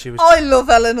 And she was. I love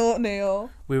Eleanor Neale.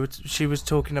 She was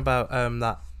talking about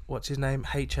that. What's his name?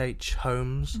 H.H.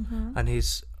 Holmes and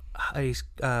his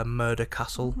murder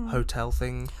castle hotel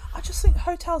thing. I just think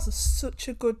hotels are such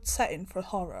a good setting for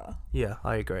horror. Yeah,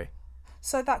 I agree.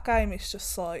 So that game is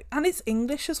just like, and it's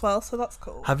English as well, so that's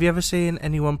cool. Have you ever seen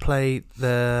anyone play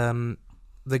the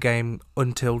game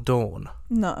Until Dawn?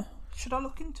 No. Should I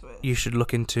look into it? You should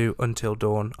look into Until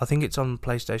Dawn. I think it's on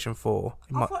PlayStation 4.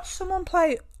 I've watched someone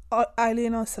play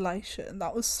Alien Isolation.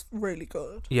 That was really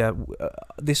good. Yeah,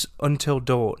 this Until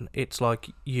Dawn, it's like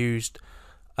used.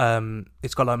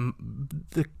 It's got like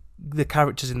the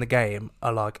characters in the game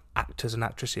are like actors and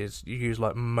actresses. You use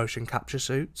like motion capture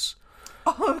suits.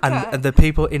 Oh, okay. And the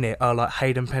people in it are like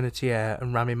Hayden Panettiere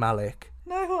and Rami Malek.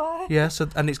 No way. Yeah,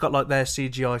 and it's got like their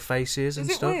CGI faces and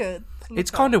stuff. Is it weird? It's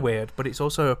kind of weird, but it's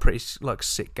also a pretty like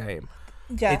sick game.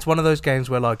 Yeah. It's one of those games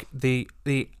where like the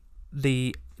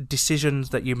decisions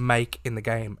that you make in the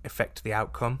game affect the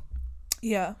outcome.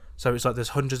 Yeah. So it's like there's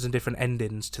hundreds of different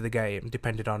endings to the game,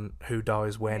 depending on who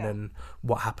dies when Yeah. and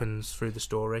what happens through the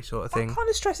story, sort of thing. That kind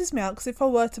of stresses me out because if I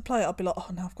were to play it, I'd be like, oh,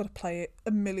 now I've got to play it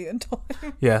a million times.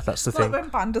 Yeah, that's the Like thing. when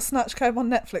Bandersnatch came on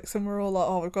Netflix and we're all like,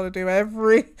 oh, we've got to do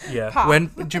every Yeah. path.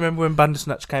 Do you remember when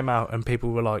Bandersnatch came out and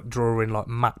people were like drawing like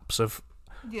maps of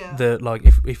Yeah. the like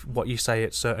if what you say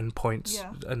at certain points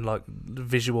Yeah. and like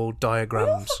visual We all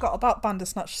diagrams? forgot about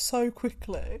Bandersnatch so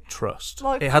quickly. Trust.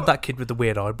 Like, It had that kid with the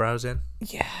weird eyebrows in.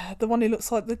 Yeah, the one who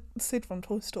looks like the Sid from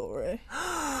Toy Story.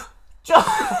 Tell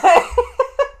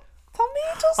me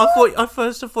he doesn't. I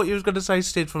thought you was going to say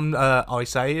Sid from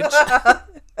Ice Age,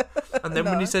 and then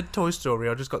when you said Toy Story,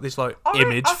 I just got this like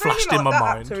image I really flashed like in my that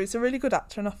mind. Actor. He's a really good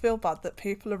actor, and I feel bad that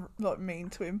people are like mean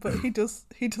to him, but he does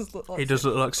look like. He does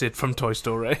look like Sid from Toy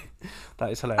Story.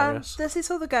 That is hilarious. There's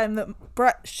this other game that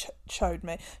Brett showed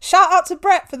me. Shout out to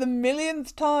Brett for the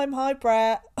millionth time. Hi,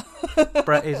 Brett.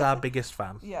 Brett is our biggest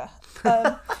fan. Yeah.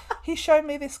 He showed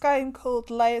me this game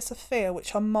called Layers of Fear,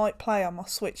 which I might play on my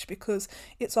Switch because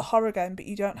it's a horror game, but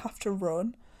you don't have to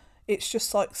run. It's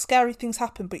just like scary things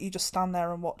happen, but you just stand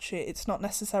there and watch it. It's not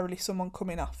necessarily someone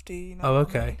coming after you. You know Oh,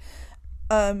 what I okay.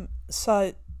 mean?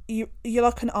 So you're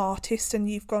like an artist and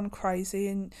you've gone crazy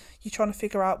and you're trying to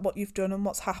figure out what you've done and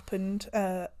what's happened,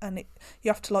 and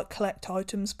you have to like collect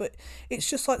items, but it's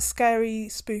just like scary,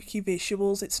 spooky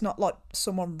visuals. It's not like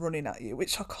someone running at you,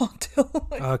 which I can't do.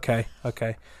 Okay.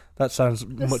 That sounds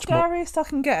The much more. scariest I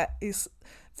can get is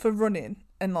for running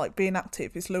and like being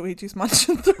active is Luigi's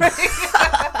Mansion 3.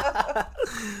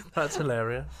 That's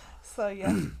hilarious. So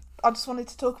yeah, I just wanted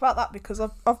to talk about that because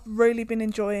I've really been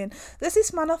enjoying. There's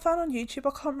this man I found on YouTube.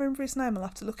 I can't remember his name. I'll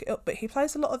have to look it up. But he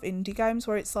plays a lot of indie games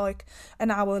where it's like an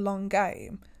hour-long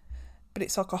game, but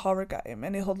it's like a horror game,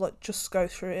 and he'll like just go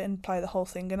through it and play the whole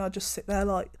thing, and I just sit there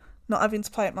like not having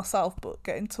to play it myself, but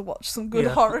getting to watch some good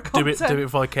horror content. Do it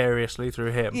vicariously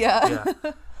through him. Yeah.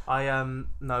 I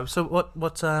no. So what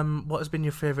has been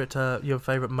your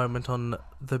favourite moment on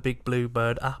the Big Blue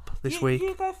Bird app this week?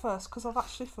 You go first because I've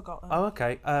actually forgotten. Oh,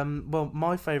 okay. Well,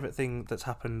 my favourite thing that's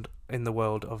happened in the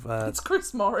world of It's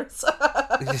Chris Morris.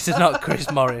 this is not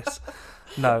Chris Morris.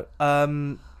 No.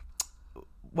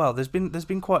 Well, there's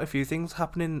been quite a few things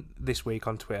happening this week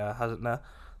on Twitter, hasn't there?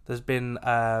 There's been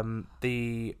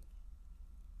the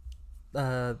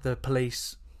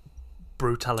police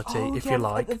brutality, if you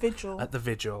like, at the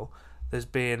vigil. There's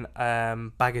been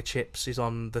Bag of Chips is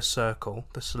on the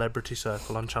Celebrity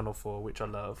Circle on Channel 4, which I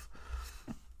love.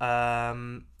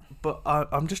 But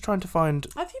I'm just trying to find.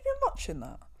 Have you been watching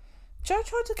that? Joe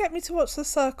tried to get me to watch The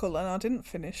Circle and I didn't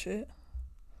finish it.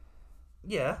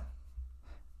 Yeah.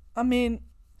 I mean,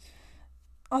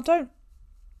 I don't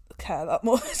care that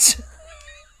much.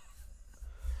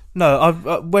 No,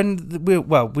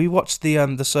 we watched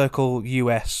the Circle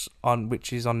US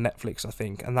which is on Netflix, I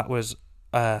think, and that was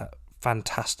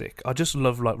fantastic. I just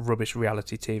love like rubbish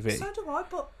reality TV. So do I,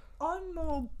 but I'm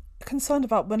more concerned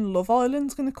about when Love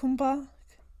Island's going to come back.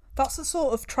 That's the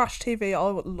sort of trash TV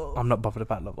I would love. I'm not bothered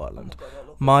about Love Island.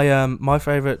 My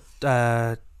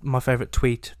favourite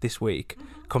tweet this week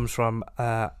comes from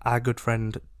our good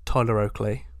friend Tyler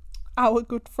Oakley. Our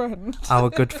good friend. Our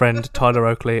good friend Tyler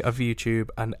Oakley of YouTube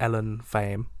and Ellen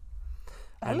fame.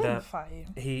 Ellen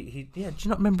fame. He do you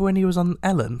not remember when he was on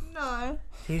Ellen? No.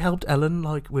 He helped Ellen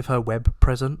like with her web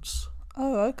presence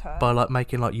Oh, okay. by like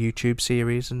making like YouTube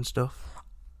series and stuff.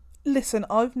 Listen,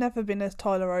 I've never been a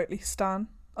Tyler Oakley stan.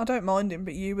 I don't mind him,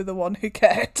 but you were the one who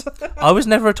cared. I was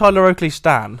never a Tyler Oakley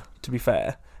stan, to be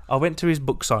fair. I went to his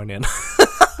book signing.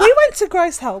 We went to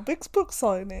Grace Helbig's book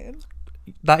signing.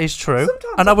 That is true.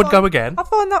 Sometimes and I would go again. I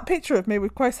find that picture of me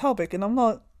with Grace Helbig and I'm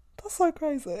like, that's so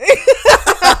crazy.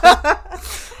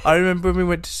 I remember when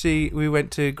we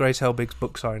went to Grace Helbig's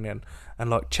book signing and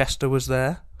like Chester was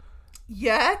there.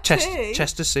 Yeah,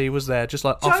 Chester C was there, just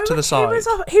like off to the side.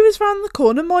 He was round the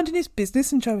corner minding his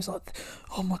business, and Joe was like,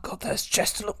 "Oh my God, there's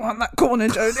Chester! Look round that corner,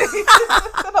 Jodie."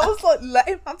 And I was like, "Let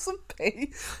him have some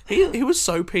peace." He was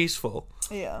so peaceful.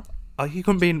 Yeah. He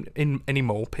couldn't be in any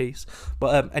more peace.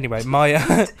 But anyway,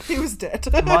 my he was dead.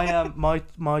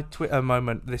 my Twitter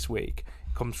moment this week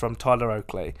comes from Tyler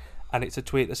Oakley, and it's a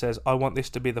tweet that says, "I want this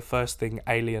to be the first thing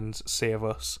aliens see of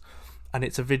us," and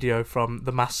it's a video from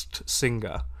The Masked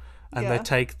Singer. And they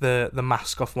take the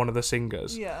mask off one of the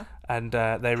singers, and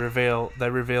they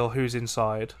reveal who's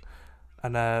inside,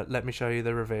 and let me show you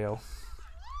the reveal.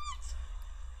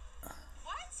 What?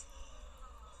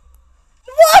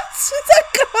 Is that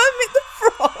Kermit the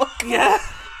Frog? Yeah.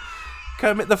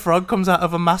 Kermit the Frog comes out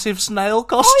of a massive snail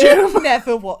costume. I've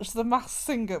never watched The Masked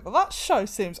Singer, but that show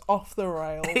seems off the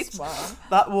rails, man.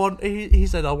 That one, he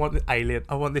said, I want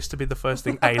this to be the first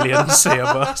thing aliens see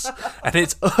of us. And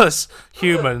it's us,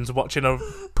 humans, watching a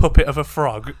puppet of a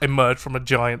frog emerge from a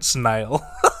giant snail.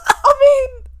 I mean...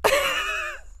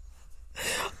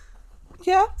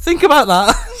 yeah. Think about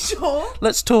that. Sure.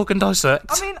 Let's talk and dissect.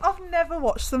 I mean, I've never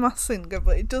watched The Masked Singer,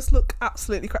 but it does look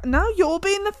absolutely crazy. Now you're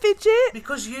being the fidget.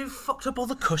 Because you fucked up all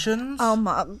the cushions. Oh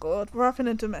my God, we're having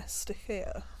a domestic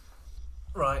here.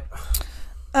 Right.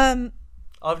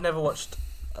 I've never watched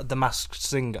The Masked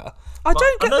Singer. I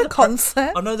don't get the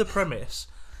concept. I know the premise.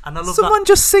 And I love Someone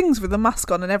just sings with a mask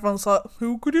on and everyone's like,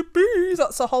 who could it be?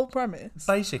 That's the whole premise.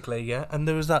 Basically, yeah. And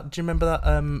there was that, do you remember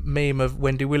that meme of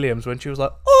Wendy Williams when she was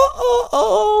like,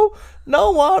 oh,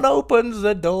 no one opens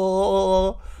the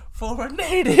door for a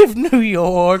native New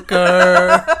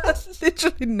Yorker.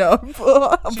 Literally no,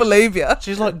 but I believe you.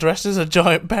 She's like dressed as a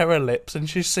giant pair of lips and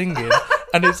she's singing.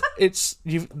 And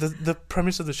the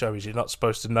premise of the show is you're not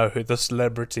supposed to know who the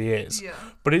celebrity is. Yeah.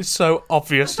 But it's so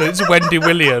obvious that it's Wendy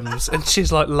Williams and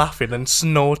she's like laughing and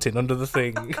snorting under the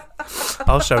thing.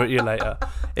 I'll show it you later.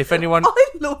 I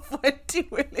love Wendy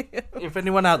Williams. If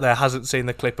anyone out there hasn't seen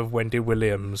the clip of Wendy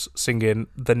Williams singing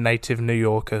the native New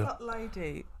Yorker that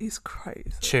lady is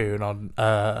crazy tune on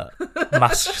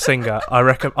Masked Singer,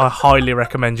 I highly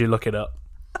recommend you look it up.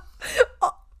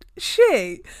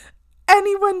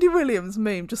 Any Wendy Williams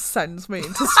meme just sends me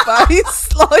into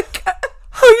space. Like,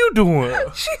 how you doing?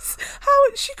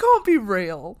 She can't be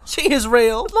real. She is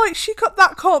real. Like,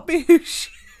 that can't be who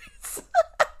she is.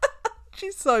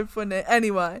 She's so funny.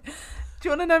 Anyway, do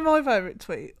you want to know my favourite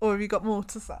tweet, or have you got more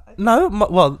to say? No,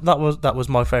 that was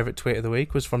my favourite tweet of the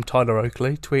week. Was from Tyler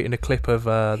Oakley tweeting a clip of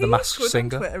The Masked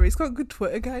Singer. On Twitter. He's got a good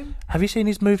Twitter game. Have you seen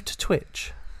his move to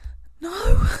Twitch?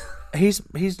 No. He's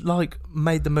like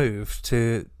made the move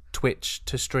to Twitch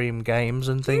to stream games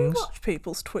and things. Do you watch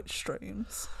people's Twitch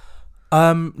streams?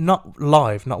 Not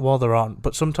live, not while they're on,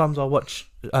 but sometimes I'll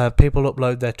watch people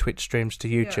upload their Twitch streams to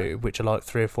YouTube, which are like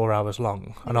 3 or 4 hours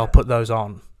long, and I'll put those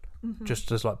on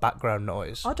just as like background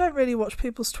noise. I don't really watch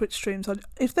people's Twitch streams.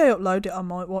 If they upload it, I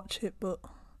might watch it, but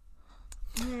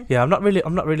yeah, I'm not really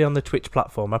on the Twitch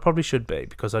platform. I probably should be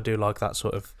because I do like that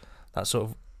sort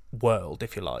of world,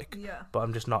 if you like. Yeah. But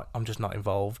I'm just not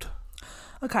involved.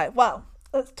 Okay, well,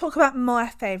 let's talk about my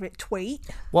favourite tweet.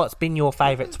 What's been your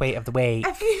favourite tweet of the week?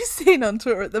 Have you seen on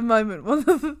Twitter at the moment, one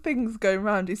of the things going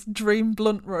around is Dream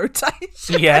Blunt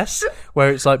rotation? Yes,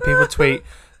 where it's like people tweet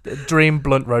Dream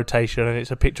Blunt rotation and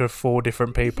it's a picture of 4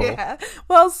 different people. Yeah.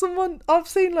 Well, I've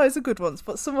seen loads of good ones,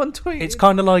 but someone tweeted... It's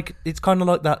kind of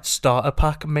like that starter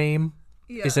pack meme.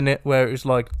 Yeah. Isn't it? Where it was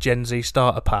like Gen Z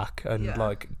starter pack and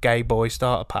like gay boy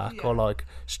starter pack or like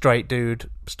straight dude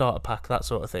starter pack, that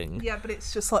sort of thing. Yeah, but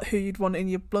it's just like who you'd want in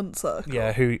your blunt circle.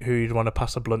 Yeah, who you'd want to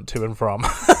pass a blunt to and from.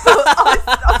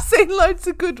 I've seen loads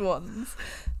of good ones,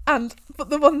 but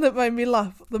the one that made me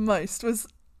laugh the most was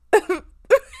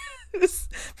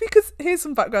because here's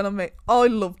some background on me. I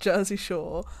love Jersey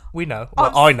Shore. We know.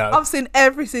 Well, I know. I've seen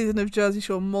every season of Jersey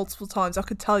Shore multiple times. I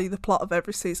could tell you the plot of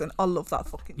every season. I love that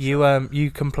fucking show.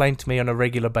 You complain to me on a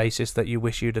regular basis that you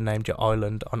wish you'd have named your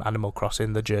island on Animal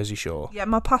Crossing the Jersey Shore. Yeah,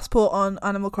 my passport on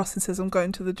Animal Crossing says I'm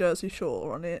going to the Jersey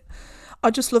Shore on it. I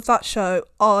just love that show.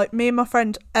 Me and my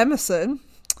friend Emerson,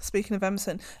 speaking of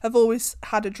Emerson, have always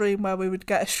had a dream where we would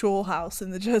get a shore house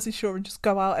in the Jersey Shore and just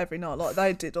go out every night like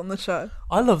they did on the show.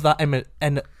 I love that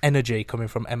energy coming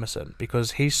from Emerson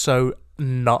because he's so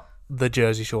not the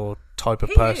Jersey Shore type of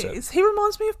person. He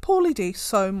reminds me of Paulie D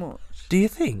so much. Do you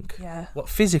think? Yeah. What,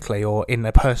 physically or in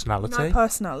their personality? No,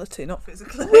 personality, not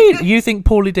physically. Really? You think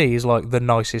Paulie D is like the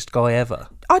nicest guy ever?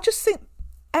 I just think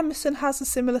Emerson has a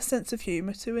similar sense of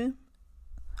humour to him.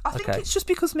 I think it's just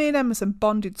because me and Emerson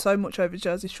bonded so much over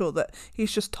Jersey Shore that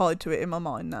he's just tied to it in my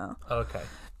mind now. Okay.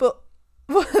 But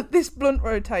this blunt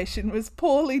rotation was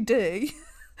Paulie D,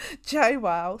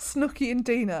 JWoww, Snooki and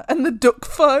Dina, and the duck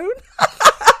phone.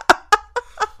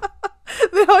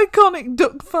 The iconic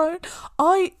duck phone.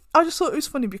 I just thought it was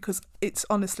funny because it's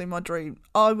honestly my dream.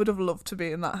 I would have loved to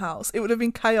be in that house. It would have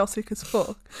been chaotic as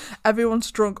fuck.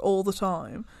 Everyone's drunk all the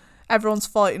time. Everyone's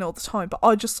fighting all the time. But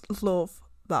I just love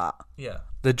that. Yeah.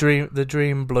 The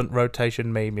dream blunt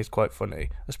rotation meme is quite funny,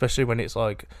 especially when it's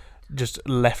like just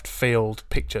left field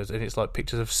pictures and it's like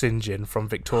pictures of Sinjin from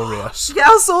Victorious. Yeah,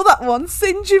 I saw that one.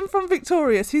 Sinjin from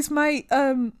Victorious. His mate,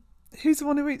 who's the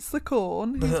one who eats the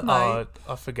corn? His mate.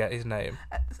 I forget his name.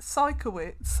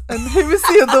 Psychowitz. And who was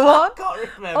the other one? I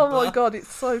can't remember. Oh my god,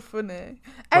 it's so funny.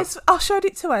 Ez, I showed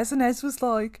it to Ez and Ez was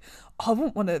like, I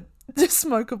wouldn't want to just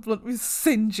smoke a blunt with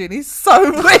Sinjin. He's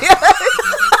so weird.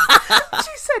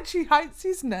 She said she hates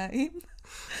his name.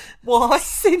 Why?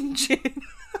 Sinjin.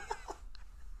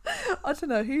 I don't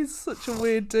know, he's such a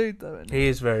weird dude though, isn't he? He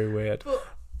is very weird.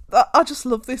 But I just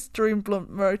love this dream blunt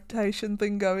rotation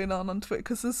thing going on Twitter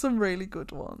because there's some really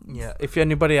good ones. Yeah, if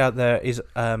anybody out there is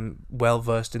well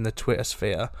versed in the Twitter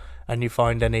sphere and you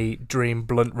find any dream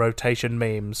blunt rotation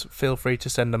memes, feel free to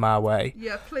send them our way.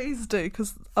 Yeah, please do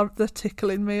because they're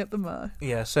tickling me at the mo.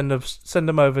 Yeah, send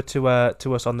them over to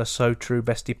us on the So True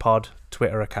Bestie Pod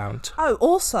Twitter account. Oh,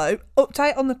 also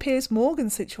update on the Piers Morgan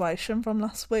situation from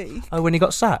last week. Oh, when he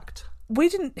got sacked. We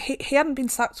didn't. He hadn't been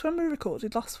sacked when we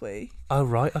recorded last week. Oh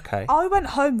right, okay. I went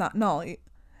home that night,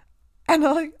 and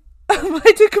I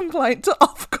made a complaint to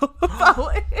Ofcom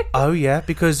about it. Oh yeah,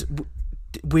 because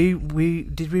we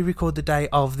record the day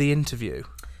of the interview.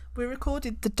 We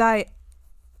recorded the day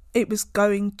it was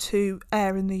going to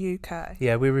air in the UK.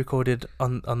 Yeah, we recorded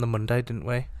on the Monday, didn't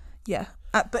we? Yeah.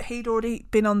 But he'd already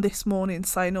been on this morning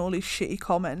saying all his shitty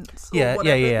comments. Yeah.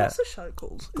 What's the show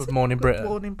called? Good Morning Britain. Good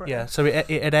Morning Britain. Yeah, so it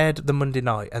had aired the Monday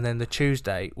night, and then the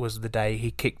Tuesday was the day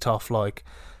he kicked off, like,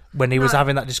 when he was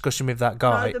having that discussion with that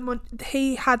guy. No,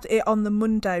 he had it on the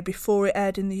Monday before it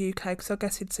aired in the UK, because I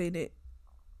guess he'd seen it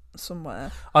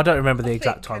somewhere. I don't remember the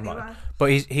exact timeline.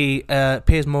 Anyway. But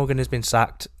Piers Morgan has been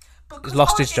sacked. He's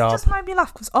lost his job. It just made me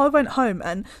laugh, because I went home,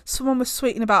 and someone was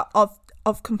tweeting about,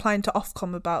 I've complained to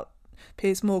Ofcom about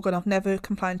Piers Morgan. I've never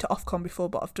complained to Ofcom before,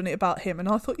 but I've done it about him. And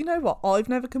I thought, you know what? I've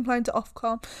never complained to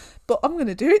Ofcom, but I'm going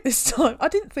to do it this time. I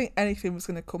didn't think anything was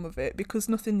going to come of it because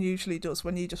nothing usually does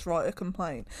when you just write a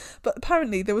complaint. But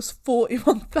apparently there was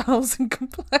 41,000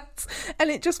 complaints, and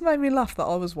it just made me laugh that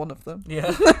I was one of them.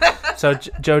 Yeah. So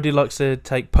Jodie likes to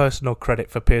take personal credit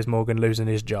for Piers Morgan losing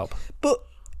his job. But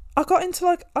I got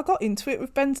into it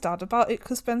with Ben's dad about it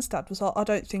because Ben's dad was like, I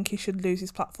don't think he should lose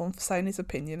his platform for saying his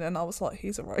opinion, and I was like,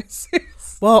 he's a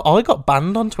racist. Well, I got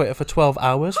banned on Twitter for 12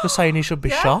 hours for saying he should be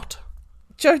shot.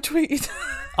 Joe tweeted.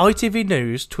 ITV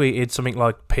News tweeted something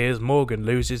like, Piers Morgan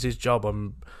loses his job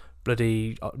on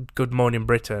bloody Good Morning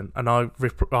Britain, and I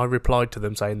replied to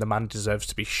them saying the man deserves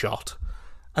to be shot.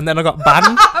 And then I got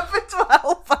banned. For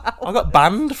 12 hours. I got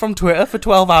banned from Twitter for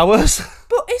 12 hours.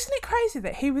 But isn't it crazy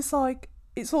that he was like,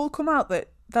 it's all come out that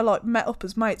they like met up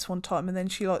as mates one time, and then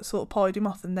she like sort of pied him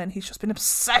off, and then he's just been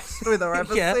obsessed with her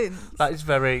ever since. That is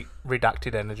very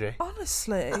redacted energy.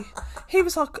 Honestly, he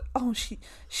was like, oh,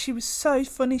 she was so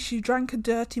funny. She drank a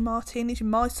dirty martini. She's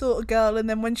my sort of girl. And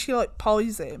then when she like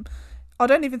pies him, I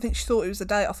don't even think she thought it was a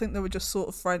date. I think they were just sort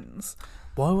of friends.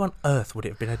 Why on earth would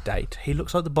it have been a date? He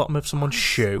looks like the bottom of someone's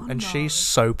shoe, and she's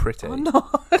so pretty. I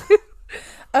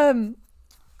know.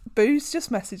 Booze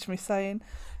just messaged me saying,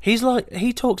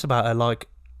 he talks about her like,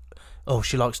 oh,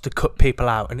 she likes to cut people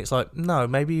out, and it's like, no,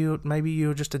 maybe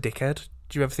you're just a dickhead.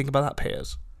 Do you ever think about that,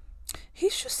 Piers?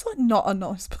 He's just like not a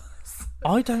nice person.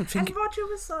 I don't think. And Roger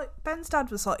was like, Ben's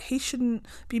dad was like, he shouldn't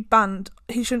be banned.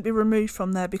 He shouldn't be removed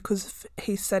from there because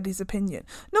he said his opinion.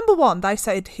 Number one, they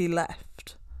said he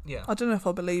left. Yeah. I don't know if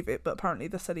I believe it, but apparently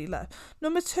they said he left.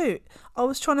 Number two, I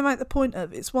was trying to make the point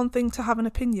of it's one thing to have an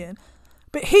opinion,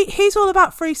 but he's all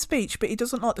about free speech, but he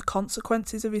doesn't like the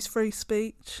consequences of his free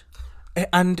speech.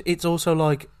 And it's also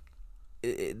like,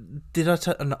 did I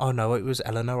tell? Oh no, it was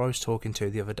Eleanor I was talking to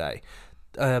the other day.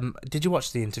 Did you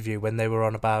watch the interview when they were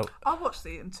on about I watched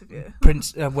the interview.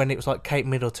 Prince when it was like Kate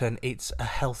Middleton eats a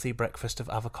healthy breakfast of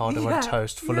avocado and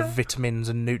toast full of vitamins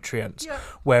and nutrients,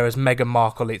 whereas Meghan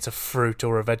Markle eats a fruit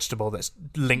or a vegetable that's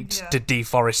linked to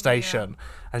deforestation,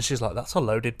 and she's like, that's a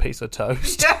loaded piece of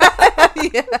toast.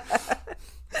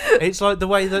 It's like the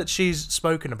way that she's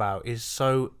spoken about is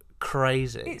so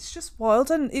crazy. It's just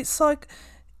wild, and it's like,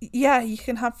 yeah, you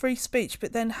can have free speech,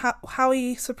 but then how are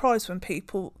you surprised when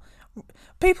people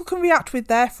can react with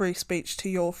their free speech to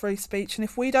your free speech, and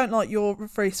if we don't like your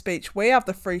free speech, we have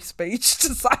the free speech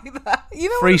to say that. You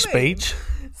know, free what I mean? speech.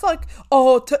 It's like,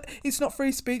 it's not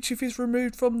free speech if he's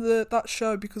removed from that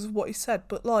show because of what he said.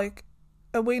 But like,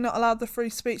 are we not allowed the free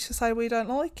speech to say we don't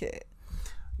like it?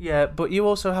 Yeah, but you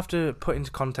also have to put into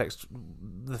context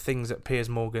the things that Piers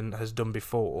Morgan has done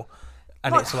before.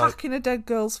 And like it's like hacking a dead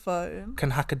girl's phone.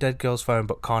 Can hack a dead girl's phone,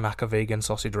 but can't hack a vegan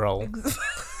sausage roll.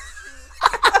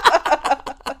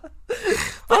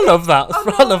 I love that.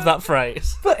 I love that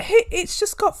phrase. But it's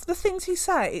just got the things he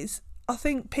says. I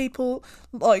think people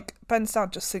like Ben's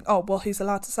dad just think, oh well, he's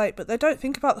allowed to say it, but they don't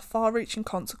think about the far-reaching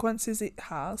consequences it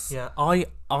has. Yeah, I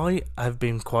have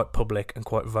been quite public and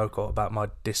quite vocal about my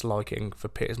disliking for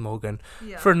Piers Morgan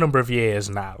for a number of years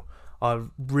now. I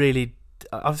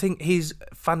think he's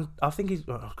well,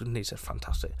 I couldn't say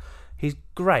fantastic. He's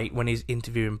great when he's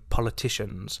interviewing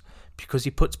politicians because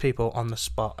he puts people on the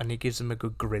spot and he gives them a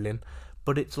good grilling.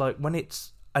 But it's like when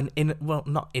it's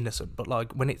not innocent, but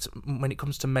like when it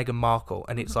comes to Meghan Markle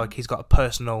and it's like he's got a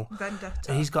personal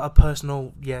vendetta. He's got a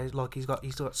personal like he's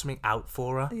got something out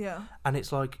for her. Yeah. And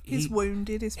it's like he's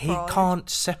wounded his pride. He can't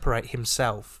separate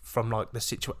himself from like the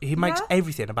situation. He makes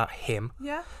everything about him.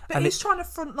 Yeah. But he's trying to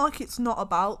front like it's not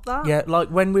about that. Yeah, like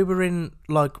when we were in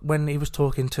when he was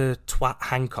talking to Twat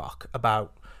Hancock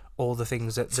about all the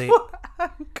things that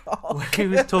he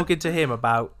was talking to him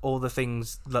about all the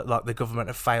things that like the government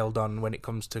have failed on when it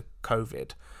comes to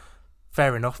COVID.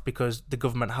 Fair enough, because the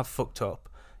government have fucked up,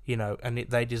 you know, and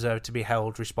they deserve to be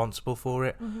held responsible for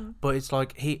it. Mm-hmm. But it's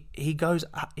like he goes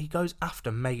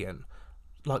after Meghan,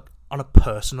 like on a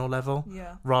personal level,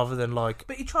 rather than like.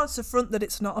 But he tries to front that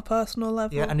it's not a personal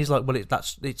level. Yeah, and he's like, well,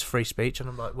 it's free speech, and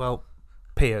I'm like, well,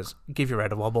 Piers, give your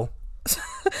head a wobble.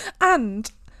 And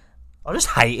I just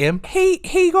hate him.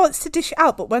 He wants to dish it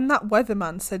out, but when that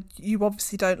weatherman said, you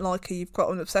obviously don't like her, you've got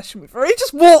an obsession with her, he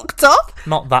just walked off.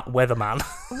 Not that weatherman.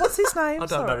 What's his name? I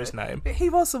don't know his name. He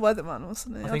was the weatherman,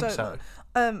 wasn't he? I think so.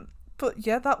 Know. But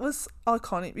yeah, that was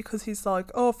iconic because he's like,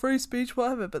 oh, free speech,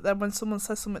 whatever, but then when someone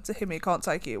says something to him, he can't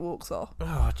take it, he walks off.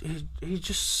 Oh, he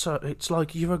just so... It's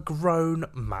like, you're a grown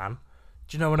man.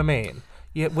 Do you know what I mean?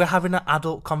 Yeah, we're having an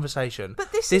adult conversation.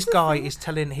 But this guy is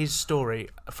telling his story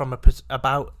from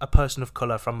about a person of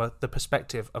colour from the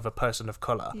perspective of a person of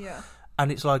colour. Yeah.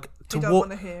 And it's like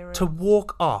to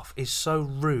walk off is so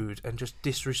rude and just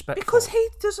disrespectful. Because he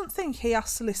doesn't think he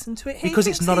has to listen to it. Because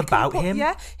it's not about him.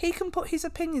 Yeah, he can put his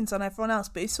opinions on everyone else,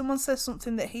 but if someone says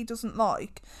something that he doesn't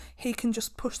like, he can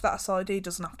just push that aside. He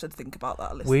doesn't have to think about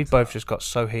that. We both just got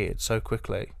so heated so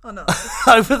quickly. I know.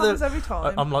 Every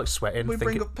time. I'm like sweating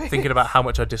thinking about how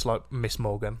much I dislike Miss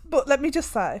Morgan. But let me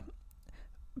just say,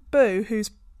 Boo,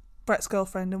 who's Brett's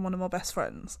girlfriend and one of my best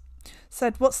friends,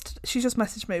 said, she just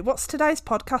messaged me, what's today's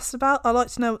podcast about? I like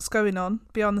to know what's going on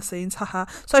behind the scenes, haha.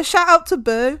 So shout out to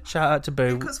Boo.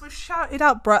 Because we've shouted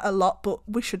out Brett a lot, but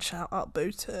we should shout out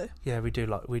Boo too. Yeah, we do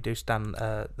stand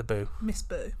the Boo. Miss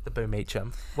Boo. The Boo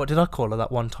Meacham. What did I call her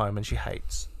that one time and she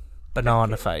hates?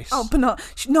 Banana face. Oh,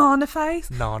 Nana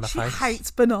face. Nana face. She hates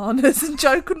bananas, and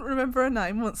Joe couldn't remember her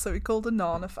name once, so he called her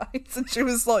Nana face, and she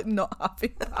was like not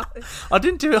happy about it. I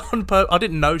didn't do it on purpose. I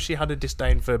didn't know she had a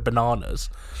disdain for bananas.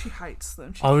 She hates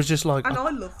them. I was just like, and I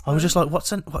love them. I was just like, what's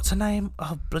her name?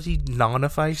 Oh, bloody Nana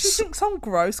face. She thinks I'm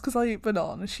gross because I eat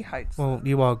bananas. She hates them. Well,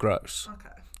 you are gross.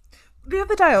 Okay. The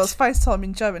other day I was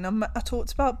FaceTiming Joe and I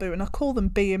talked about Boo, and I call them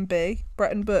B and B,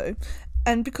 Brett and Boo.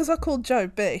 And because I called Joe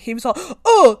B, he was like,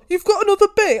 oh, you've got another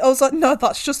B. I was like, no,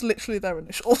 that's just literally their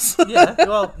initials. Yeah,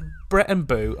 well, Brett and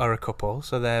Boo are a couple,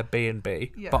 so they're B and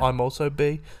B. Yeah. But I'm also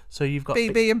B, so you've got...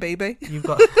 BB and BB. You've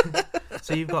got...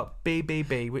 So you've got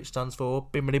BBB, which stands for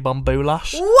Bimini Bom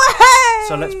Boolash. Way!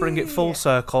 So let's bring it full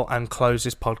circle and close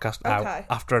this podcast out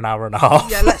after an hour and a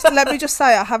half. Yeah, let me just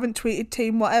say, I haven't tweeted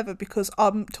team whatever because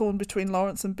I'm torn between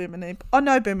Lawrence and Bimini. I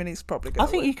know Bimini's probably going to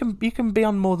I think you can be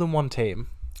on more than one team.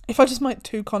 If I just make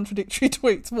two contradictory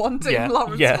tweets, one team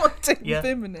Lawrence, one team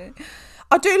Bimini.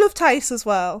 I do love Tace as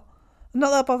well. I'm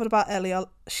not that bothered about Ellie.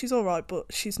 She's all right, but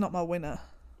she's not my winner.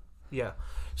 Yeah.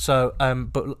 So,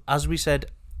 but as we said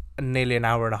nearly an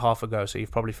hour and a half ago, so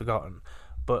you've probably forgotten.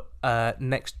 But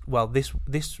this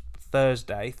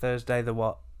Thursday the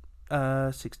what?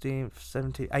 16th,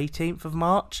 17th, 18th of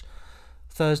March.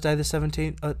 Thursday the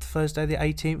 17th, Thursday the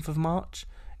 18th of March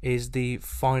is the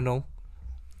final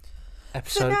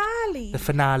episode. Finale. The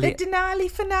finale. The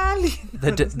Denali finale.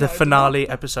 The finale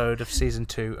episode of season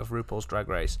 2 of RuPaul's Drag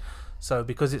Race. So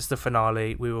because it's the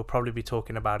finale, we will probably be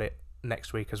talking about it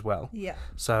next week as well. Yeah.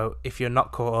 So if you're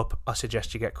not caught up, I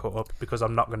suggest you get caught up because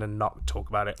I'm not going to not talk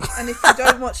about it. And if you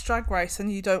don't watch Drag Race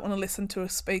and you don't want to listen to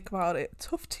us speak about it,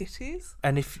 tough titties.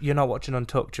 And if you're not watching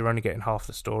Untucked, you're only getting half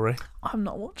the story. I'm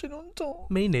not watching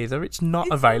Untucked. Me neither. It's not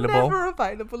available. It's never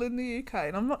available in the UK,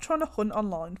 and I'm not trying to hunt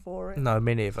online for it. No,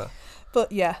 me neither.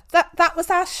 But yeah, that was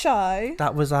our show.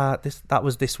 That was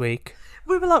this week.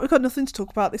 We were like, we've got nothing to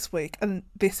talk about this week, and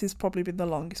this has probably been the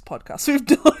longest podcast we've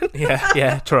done.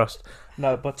 yeah, trust.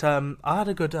 No, but I had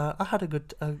a good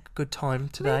time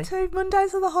today. Me too.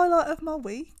 Mondays are the highlight of my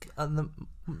week. And the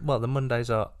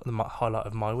Mondays are the highlight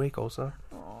of my week also.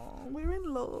 Oh, we're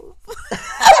in love.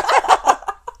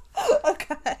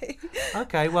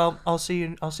 Okay. Well, I'll see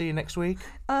you next week.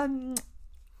 You'll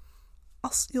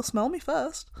smell me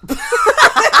first.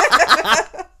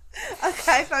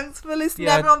 Okay, thanks for listening.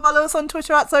 Yeah. Everyone follow us on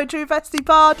Twitter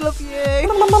 @SoTrueBestiePod. Love you.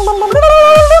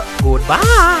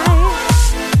 Goodbye.